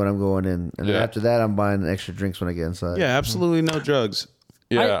 That's me when I'm going in. And then Yeah. after that, I'm buying extra drinks when I get inside. Yeah, absolutely no drugs.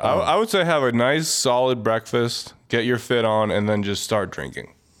 Yeah, I would say have a nice solid breakfast, get your fit on, and then just start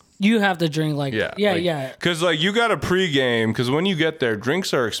drinking. You have to drink like yeah. Because like you got a pregame. Because when you get there,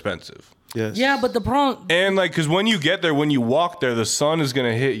 drinks are expensive. Yes. Yeah, but the problem. And like, because when you get there, when you walk there, the sun is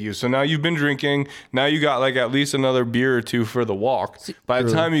gonna hit you. So now you've been drinking. Now you got like at least another beer or two for the walk. By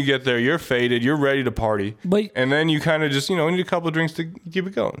the time you get there, you're faded. You're ready to party. But- and then you kind of just need a couple of drinks to keep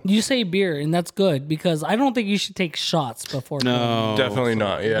it going. You say beer, and that's good because I don't think you should take shots before. No. Definitely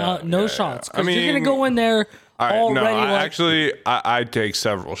not. Yeah. No Yeah, shots. yeah. I 'Cause mean, you're gonna go in there all right, already. no, I like, actually, I take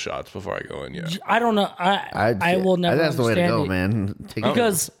several shots before I go in. Yeah. I don't know. I will never. That's the way to understand go, it. man. Take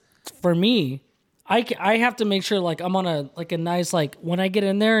Because for me, I have to make sure like I'm on a nice like when I get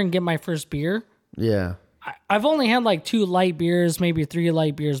in there and get my first beer. Yeah. I've only had like 2 light beers, maybe 3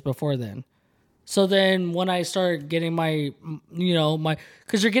 light beers before then. So then when I start getting my,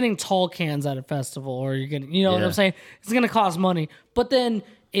 because you're getting tall cans at a festival or you're getting, what Yeah. I'm saying? It's going to cost money. But then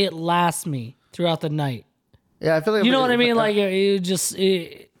it lasts me throughout the night. Yeah, I feel like You know what I mean? Like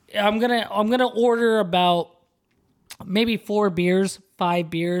I'm going to order about maybe 4 beers, 5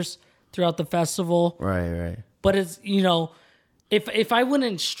 beers throughout the festival. Right. But it's, if I went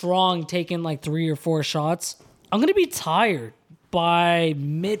in strong taking like 3 or 4 shots, I'm going to be tired by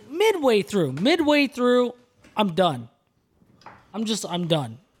midway through. Midway through, I'm done. I'm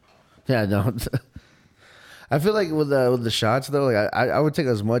done. Yeah, no. I feel like with the shots though, like I would take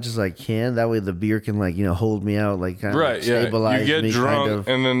as much as I can. That way the beer can hold me out, like kind of Right. Yeah. stabilize You get me, drunk, kind of.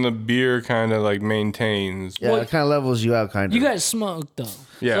 and then the beer kind of like maintains. Yeah, it kind of levels you out, kind of. You guys smoke though.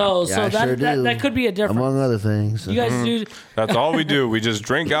 Yeah. So, Yeah, so I that, sure that do. that could be a difference. among other things. You guys do. That's all we do. We just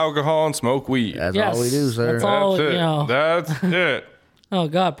drink alcohol and smoke weed. That's Yes, all we do, sir. that's all. That's it. You know. That's it. Oh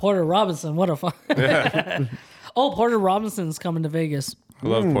God, Porter Robinson, what a fun. Oh, Porter Robinson's coming to Vegas. I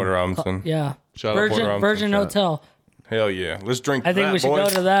love Porter Robinson. Yeah. Shout out Porter Robinson. Virgin Shout out. Hotel. Hell yeah. Let's drink I think that, we should boys.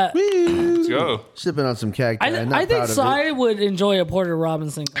 go to that. Let's go. Sipping on some cacti. I not think proud of it. Cy would enjoy a Porter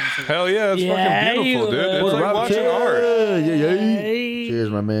Robinson concert. Hell yeah. It's Yeah, fucking you beautiful, dude. would. It's Porter like Robinson. watching art. Yeah. Hey. Cheers,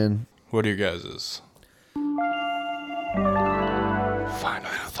 my man. What are your guys's? Final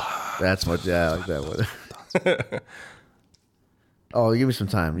thought. That's much. Yeah, I like that one. Oh, give me some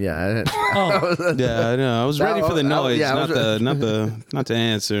time. Yeah. Yeah, I know. I was ready for the noise, yeah, I was- not the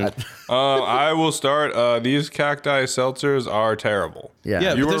answer. I will start. These cacti seltzers are terrible. Yeah.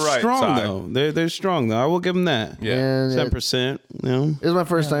 Yeah, You but were they're right, strong Si. though. They're strong though. I will give them that. Yeah. And, 7%. You know, It was my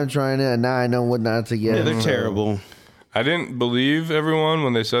first time trying it, and now I know what not to get. yeah, they're So, terrible. I didn't believe everyone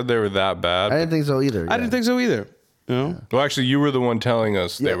when they said they were that bad. I didn't think so either. I didn't think so either. You know? Well, actually, you were the one telling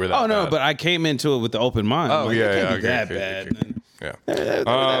us they were that bad. Oh no, but I came into it with the open mind. Oh, Like, yeah, it can't yeah, be okay, that okay, bad. okay. Yeah. They're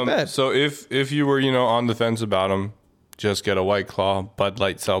that bad. So if you were, on the fence about them, just get a White Claw, Bud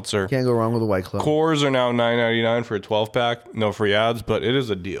Light Seltzer. Can't go wrong with a White Claw. Coors are now $9.99 for a 12-pack. No free ads, but it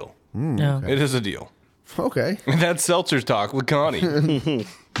is a deal. No. It is a deal. Okay. And that's Seltzer's Talk with Connie.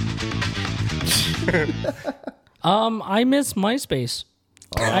 I miss MySpace.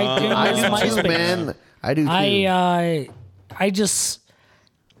 I do I miss do MySpace. too, man. I do too. I just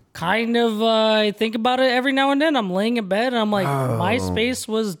kind of think about it every now and then. I'm laying in bed and I'm like, MySpace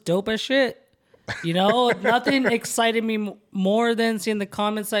was dope as shit. You know, nothing excited me more than seeing the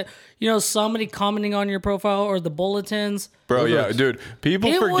comments that, somebody commenting on your profile or the bulletins. Bro, yeah, dude.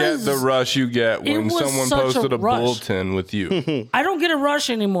 People forget the rush you get when someone posted a bulletin with you. I don't get a rush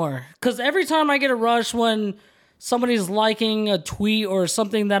anymore because every time I get a rush when somebody's liking a tweet or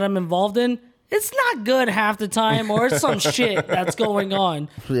something that I'm involved in, it's not good half the time, or it's some shit that's going on.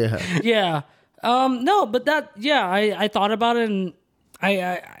 Yeah. No, but I thought about it, and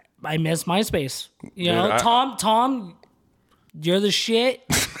I miss MySpace. Tom, you're the shit.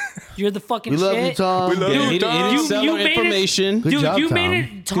 You're the fucking shit. We love you, Tom. We love you, Tom. You made information. Good job, you Tom. made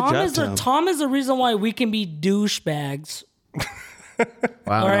it. Tom is the reason why we can be douchebags.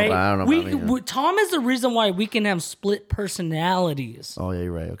 Well, I don't know. Tom is the reason why we can have split personalities. Oh yeah,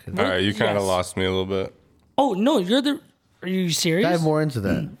 you're right. Okay. All right, you kind of lost me a little bit. Oh no, are you serious? Dive more into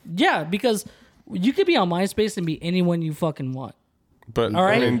that. Yeah, because you could be on MySpace and be anyone you fucking want. But all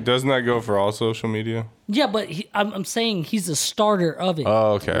right? I mean, doesn't that go for all social media? Yeah, but I'm saying he's the starter of it.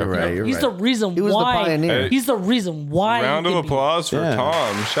 Oh, okay. You're He's right. the reason He was why. the pioneer. He's the reason why. Round of applause for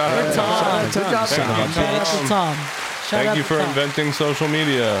Tom. Shout out to Tom. Good job, Shout out to Tom. Thank you for inventing social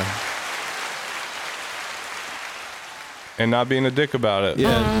media. And not being a dick about it.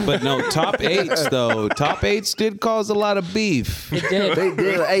 Yeah, but no, top 8s though. Top 8s did cause a lot of beef. It did. They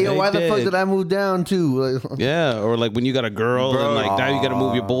did. Hey, yo, They why the fuck did. did I move down too? Yeah, or like when you got a girl Bro. and like now you got to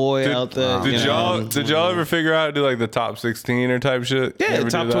move your boy out there. Did y'all ever figure out how to do like the top 16 or type shit? Yeah, You ever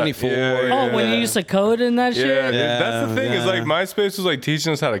top do that? 24. Oh, when you used to code in that shit? Yeah, dude, that's the thing. Is like MySpace was like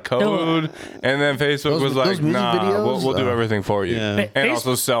teaching us how to code, and then Facebook was like, those music nah, videos? we'll do everything for you, Yeah. and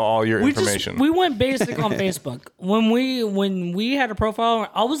also sell all your information. We went basic on Facebook. When we had a profile,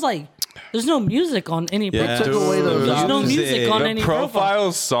 I was like, "There's no music on any Yeah. profile. Took away those There's no options. music on the any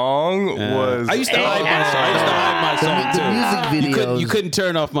profile song was. I used to hide my song The music too. videos. You couldn't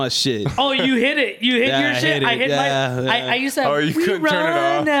turn off my shit. Oh, you hit it. You hit Yeah, your I shit. hit I it. hit Yeah, my. yeah. I used to have. Oh, you We couldn't turn it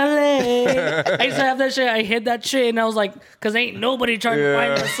run off. LA. I used to have that shit. I hit that shit, and I was like, because ain't nobody trying to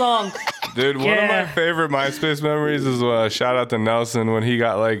find Yeah. the song. Dude, one of my Yeah. favorite MySpace memories is shout out to Nelson when he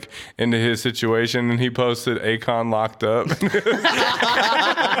got like into his situation and he posted Akon locked up.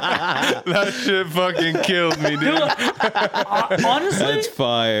 That shit fucking killed me, dude. Honestly, That's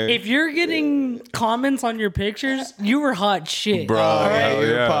fire. if you're getting comments on your pictures, you were hot shit. Bro, All right? hell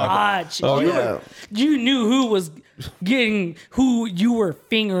yeah. Hot shit. yeah. You knew who you were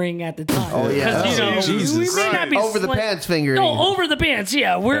fingering at the time. Oh, yeah. 'Cause, Oh, Jesus. we may not be Over the pants fingering. No, over the pants.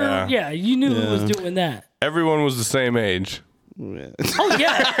 Yeah, Yeah. you knew who was doing that. Everyone was the same age. Oh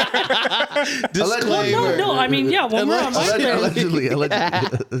yeah. Disclaimer. No. I mean, yeah. When we're on MySpace, Allegedly.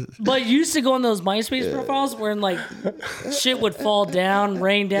 but you used to go on those MySpace profiles where like shit would fall down,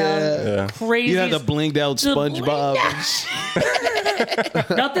 rain down, Yeah. crazy. You had the blinged out The SpongeBob.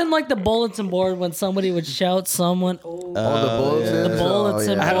 Nothing like the bulletin board when somebody would shout someone. Oh, All the bulletins. The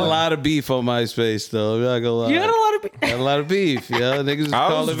bulletin I had a board. lot of beef on MySpace though. I'm not gonna lie. You had a lot of. I had a lot of beef. Yeah, niggas was I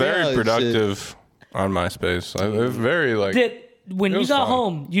calling was me out very and productive on MySpace. It was very like. When It you was got fun.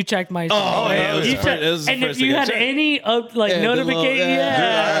 home, you checked MySpace. yeah, it was You the first- checked- it was the and first if thing you I had checked. any Yeah, the little- notification,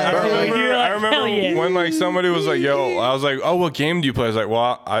 yeah. I remember, You're like, I remember hell yeah. when like somebody was like, "Yo," I was like, "Oh, what game do you play?" I was like,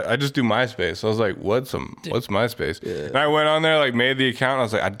 "Well, I just do MySpace." I was like, "What's MySpace?" And I went on there, like made the account. And I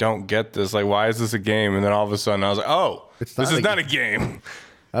was like, "I don't get this. Like, why is this a game?" And then all of a sudden, I was like, "Oh, this not is a not a game."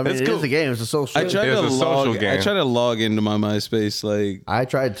 I mean, It's it cool. is a game. It's a social. I tried It's to a social game. I tried to log into my MySpace. Like I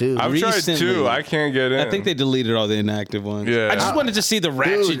tried too. I've tried Recently. too. I can't get in. I think they deleted all the inactive ones. Yeah. I just wanted to see the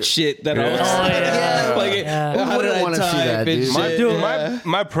ratchet Dude. shit that I was. yeah. Like, Yeah. how Who did wouldn't I wanna see type that, and dude? shit? Yeah.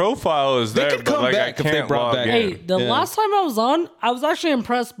 my profile is there, could but come like back I if they can't brought log back- in. Hey, the Yeah. last time I was on, I was actually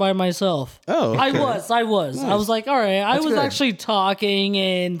impressed by myself. Oh, I okay. was. I was like, all right. I was good. actually talking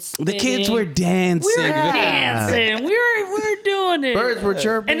and The kids spitting. were dancing. We were dancing. We were doing it. Birds were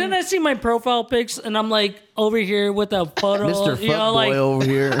chirping. And then I see my profile pics, and I'm like over here with a photo, Mr. you know, Fuckboy like over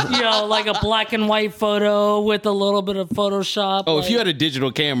here. like a black and white photo with a little bit of Photoshop. Oh, like, if you had a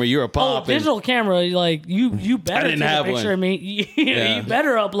digital camera, you're a pop. digital camera, like you better didn't take have a picture one. of me. Yeah. You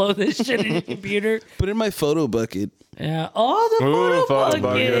better upload this shit in your computer. Put in my photo bucket. Yeah. Oh, the Ooh, photo photo bucket.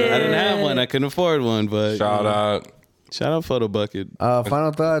 bucket. I didn't have one. I couldn't afford one, but Shout out. shout out photo bucket.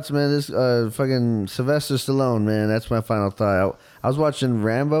 Final thoughts, man. This fucking Sylvester Stallone, man. That's my final thought. I was watching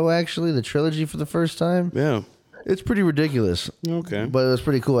Rambo, actually, the trilogy for the first time. Yeah. It's pretty ridiculous. Okay. But it was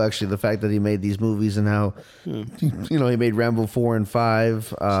pretty cool, actually, the fact that he made these movies and how, he made Rambo 4 and 5.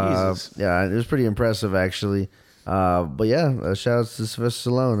 Jesus. Yeah, it was pretty impressive, actually. But yeah, shout out to Sylvester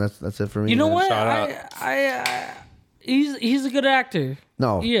Stallone. That's it for me. You know man. what? Shout I he's a good actor.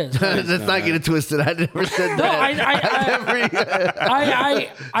 No. He is. Let's not get it twisted. I never said No, that.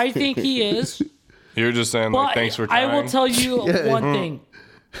 I think he is. You're just saying, Well, like, thanks for I trying. will tell you one thing.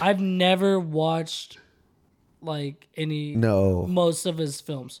 I've never watched like most of his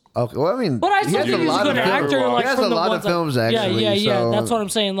films. Okay, well, I mean, But I he still has think he's a good actor. Like he has from a the lot ones of films, actually. Yeah. so That's what I'm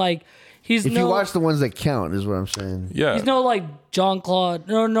saying. Like he's if you watch the ones that count, is what I'm saying. Yeah. he's no like John Claude.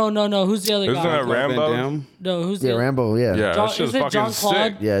 No. Who's the other Isn't guy? that Rambo? Van Damme? No, who's Yeah, the Rambo. Yeah. Yeah, John, that shit's is it fucking John Claude?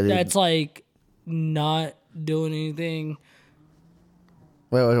 sick. Yeah, dude. That's like not doing anything.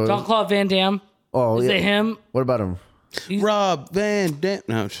 Wait. John Claude Van Damme. Oh, Is yeah. it him? What about him? Rob Van Dam.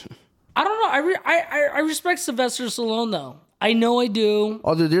 No. I don't know. I respect Sylvester Stallone though. I know I do.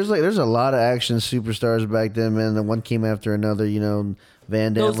 Oh, dude, there's a lot of action superstars back then, man. The one came after another. You know,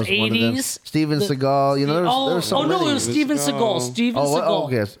 Van Damme Those was one of them. 80s, Steven Seagal. You know, there was so no, many. it was Steven Seagal. Steven Oh,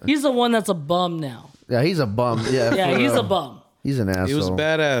 Seagal. yes. He's the one that's a bum now. Yeah, he's a bum. Yeah, Yeah, for he's real. a bum. He's an asshole. He was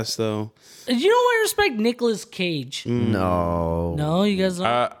badass though. You know I respect Nicolas Cage. No. No, you guys don't.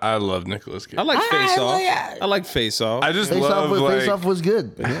 I love Nicolas Cage. I like Face Off. yeah. I like Face Off. I just Face love Face like Off was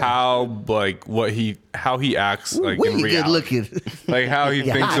good. Yeah. how like how he acts like Way in good reality. looking. Like how he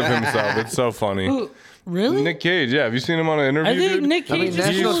thinks of himself. It's so funny. Really? Nick Cage, yeah. Have you seen him on an interview? I think dude? Nick Cage is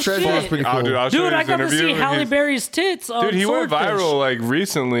National cool as Treasure is shit. pretty Oh, cool. dude, I'll show Dude, you I his got to interview see where Halle he's- Berry's tits on Dude, he went Swordfish. viral like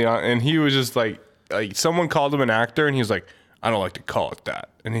recently, and he was just like someone called him an actor, and he was like, "I don't like to call it that."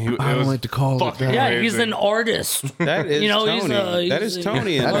 And he, I don't like to call it fucking that. Yeah, amazing. he's an artist. That is You know, he's Tony. a- That he's is a-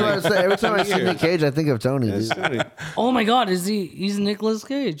 Tony. That's what I say. Every time I see Here. Nick Cage, I think of Tony. That's Dude. Tony. Oh my God, he's Nicolas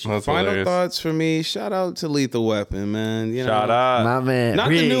Cage? That's Final hilarious. thoughts for me. Shout out to Lethal Weapon, man. You know, Shout out. My man. Not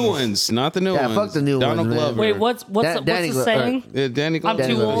the Riggs. new ones. Not the new Yeah, ones. fuck the new Donald ones, man. Glover. Wait, what's Danny the Glo- saying? Yeah, Danny I'm Glover.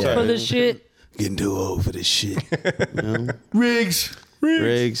 too Glover, old yeah. for this shit. Getting too old for this shit. Riggs.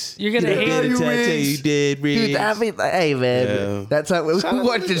 Riggs. You're gonna hate Did it. a tattoo. You did, Riggs. Dude, I mean, hey man, Yeah. that's how we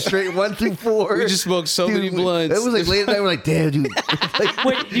watched it straight 1 through 4. We just smoked so many blunts. It was like late at night. We're like, damn, dude. Like,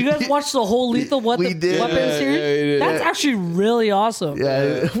 Wait, you guys watched the whole Lethal Weapon, We did. weapon Yeah, series? yeah, we did. That's actually really awesome.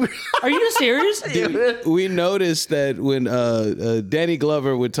 yeah. Are you serious? We noticed that when Danny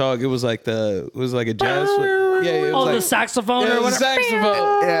Glover would talk, it was like a jazz. Yeah, it was Oh, like, the saxophone yeah, or it was a whatever.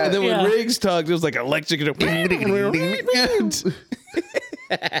 saxophone. Yeah. And then when Yeah. Riggs talked, it was like electric.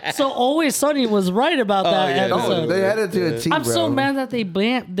 So Always Sunny was right about that yeah, episode. Oh, they had it to a T, I'm so bro. mad that they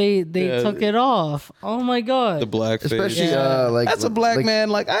took it off. Oh my God. The blackface. Especially Yeah. like That's a black like, man.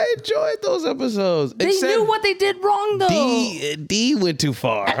 Like I enjoyed those episodes. They knew what they did wrong though. D went too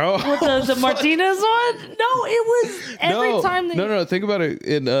far. With the Martinez one? No, it was every time they No. Think about it.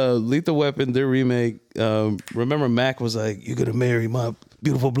 In Lethal Weapon, their remake. Remember, Mac was like, "You're gonna marry my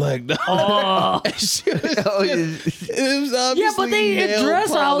beautiful black daughter." Oh. Oh, yeah. It was obviously Yeah, but they nail address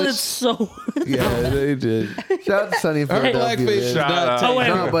how polish. it's so Yeah, they did. Shout out to Sunny in Her Philadelphia. blackface is man. Shout not out. taken. wait.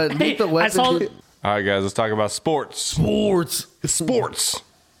 No, but Hey, Lethal I Weapon. saw dude. All right, guys, let's talk about sports. Sports. Sports.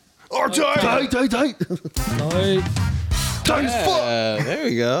 R-Tight. Tight. Tight as fuck. There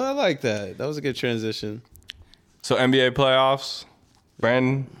we go. I like that. That was a good transition. So NBA playoffs,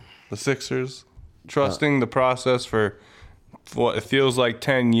 Brandon, the Sixers, trusting the process for what it feels like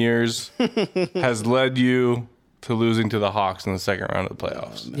 10 years has led you to losing to the Hawks in the second round of the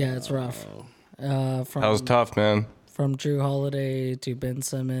playoffs. Yeah, it's rough. That was tough, man. From Drew Holiday to Ben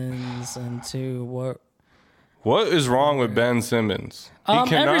Simmons and to what? What is wrong with Ben Simmons? He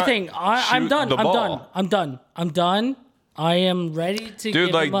cannot Everything. I'm shoot done. the ball. I'm done. I am ready to Dude,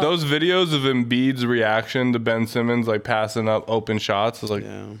 give like him up. those videos of Embiid's reaction to Ben Simmons, like passing up open shots, is like,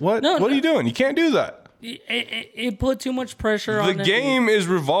 what? No, What are you doing? You can't do that. It put too much pressure on The him. game is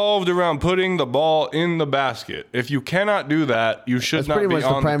revolved around putting the ball in the basket. If you cannot do that, you should That's not pretty be much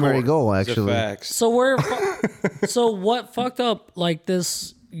on the primary court. goal, It's a actually. facts. So so what fucked up like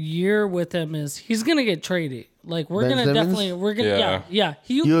this year with him is he's gonna get traded. Like we're Ben gonna Simmons? definitely we're gonna Yeah. yeah.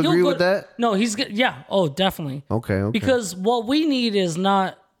 You he'll agree go- with that? No, he's gonna oh definitely. Okay. Because what we need is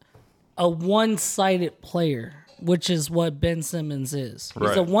not a one-sided player, which is what Ben Simmons is. He's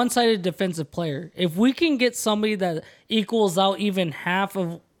a Right. one-sided defensive player. If we can get somebody that equals out even half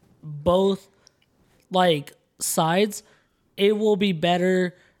of both like sides, it will be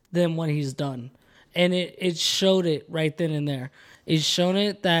better than what he's done. And it showed it right then and there. It's shown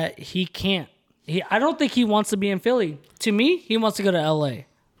it that he can't. I don't think he wants to be in Philly. To me, he wants to go to LA.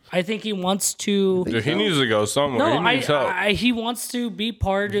 I think he wants to. Dude, he needs to go somewhere. No, he needs help. he wants to be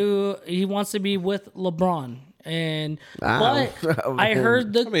he wants to be with LeBron. And Ah, but I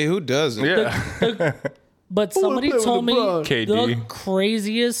heard I mean, who doesn't? yeah. but somebody play with told me LeBron. KD. the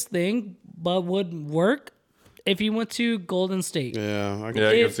craziest thing but would work if he went to Golden State. Yeah. Yeah, I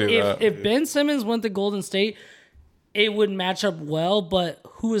can see that. If Ben Simmons went to Golden State, it would match up well, but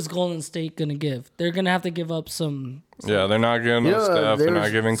who is Golden State going to give? They're going to have to give up some. Yeah, they're not giving Steph. They're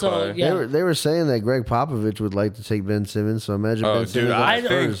not giving Clay. Yeah. They were saying that Greg Popovich would like to take Ben Simmons, so imagine Ben Simmons. Dude, I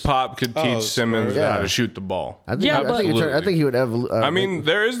think first. Pop could teach Simmons how to shoot the ball. I think he would have. I mean,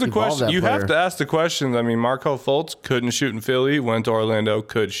 there is the question. You have to ask the questions. I mean, Markelle Fultz couldn't shoot in Philly, went to Orlando,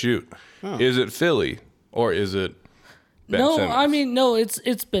 could shoot. Is it Philly or is it Ben Simmons? I mean, no, it's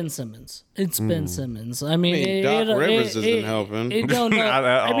Ben Simmons. It's Ben Simmons. I mean, Doc Rivers isn't helping. No. Not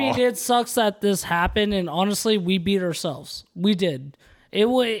at I mean, all. it sucks that this happened, and honestly, we beat ourselves. We did. And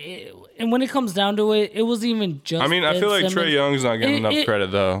when it comes down to it, it wasn't even just. I mean, I feel like Trae Young's not getting enough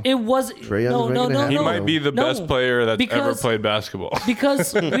credit, though. It was Trae Young's no. He might be the best player that's ever played basketball.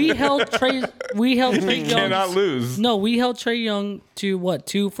 Because we held Trae Young. He cannot lose. No, we held Trae Young to what,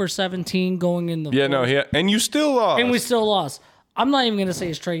 2 for 17 going in the. Yeah, fourth. and you still lost. And we still lost. I'm not even gonna say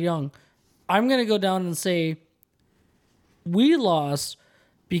it's Trae Young. I'm gonna go down and say we lost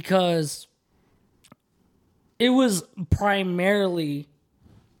because it was primarily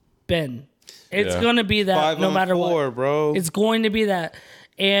Ben. It's gonna be that no matter what, bro. It's going to be that,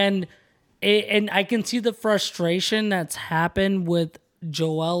 and I can see the frustration that's happened with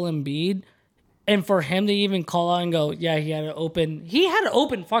Joel Embiid, and for him to even call out and go, yeah, he had an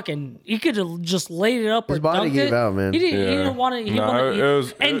open fucking. He could have just laid it up or His body dunked gave it. out, man. He didn't want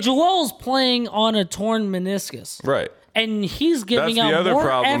to. And Joel's playing on a torn meniscus, Right. and he's giving That's out the other more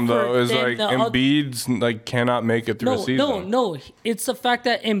problem, effort though, is than like the Embiid's like cannot make it through a season. No. It's the fact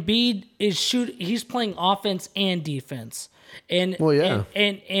that Embiid is he's playing offense and defense. And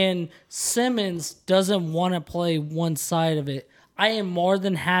and Simmons doesn't want to play one side of it. I am more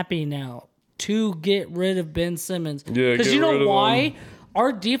than happy now to get rid of Ben Simmons. Yeah, because you get rid know of why? him.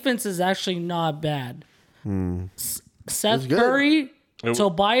 Our defense is actually not bad. Seth good. Curry,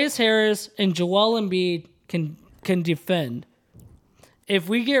 Tobias Harris, and Joel Embiid can defend. If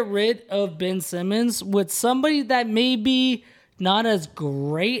we get rid of Ben Simmons with somebody that may be not as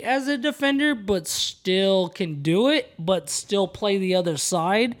great as a defender, but still can do it, but still play the other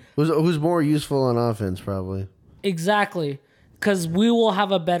side. Who's more useful on offense, probably. Exactly. Because we will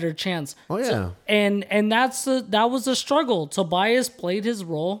have a better chance. Oh yeah. And that was a struggle. Tobias played his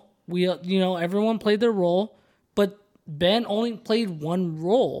role. Everyone played their role, but Ben only played one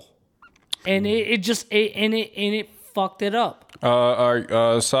role. And it fucked it up. Sai,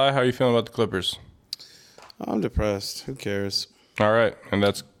 how are you feeling about the Clippers? I'm depressed. Who cares? All right, and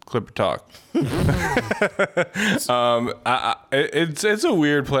that's Clipper talk. It's a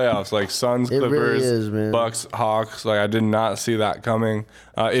weird playoffs, like Suns, Clippers, really is, man. Bucks, Hawks. Like I did not see that coming.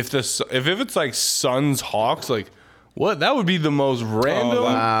 If it's like Suns, Hawks, like what? That would be the most random.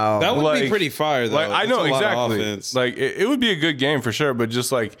 Wow. That would be Like- pretty fire, though. Like I That's know a lot of exactly. offense. Like it would be a good game for sure, but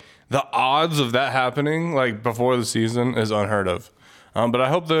just like the odds of that happening like before the season is unheard of. But I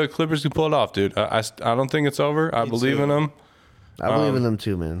hope the Clippers can pull it off, dude. I don't think it's over. I believe in them. I believe in them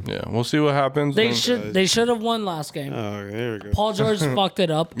too, man. Yeah, we'll see what happens. They should have won last game. Oh, there we go. Paul George fucked it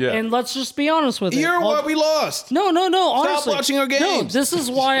up. Yeah. And let's just be honest with it. You're Paul- what we lost. No. Honestly, watching our No, games. this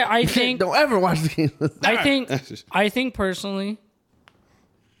is why I think. Don't ever watch the game. I think personally,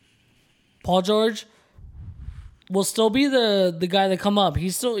 Paul George will still be the guy that come up. He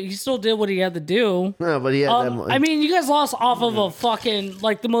still did what he had to do. No, but he had that. I mean, you guys lost off of a fucking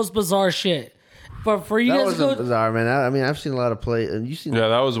like the most bizarre shit. But for you that guys to was go, bizarre, man. I mean, I've seen a lot of play, and you've seen. Yeah,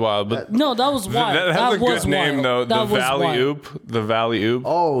 that was wild. But no, that was wild. that has a was good name wild. though. That The was Valley wild. Oop. The Valley Oop.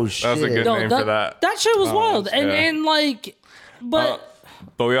 Oh shit! That's a good name for that. That shit was wild, yeah. and like, but.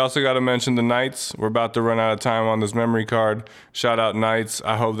 But we also got to mention the Knights. We're about to run out of time on this memory card. Shout out Knights.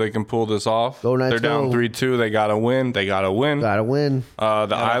 I hope they can pull this off. Go Knights, They're down go. 3-2. They got to win. Gotta win.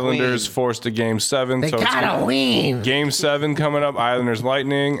 The Islanders win. forced a Game 7. They gotta win. Game 7 coming up. Islanders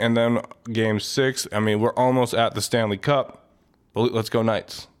Lightning. And then Game 6. I mean, we're almost at the Stanley Cup. But let's go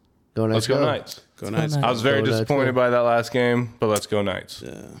Knights. Go Knights. Let's go Knights. Go Knights. Knights. I was very Go Knights, disappointed go. by that last game, but let's go Knights.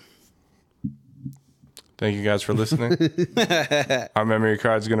 Yeah. Thank you guys for listening. Our memory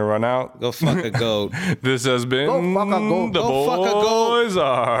card's going to run out. Go fuck a goat. This has been Go fuck a goat. The Go fuck a goat. Boys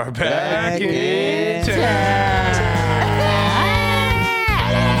Are Back in Town.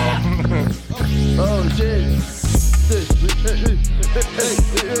 Oh shit!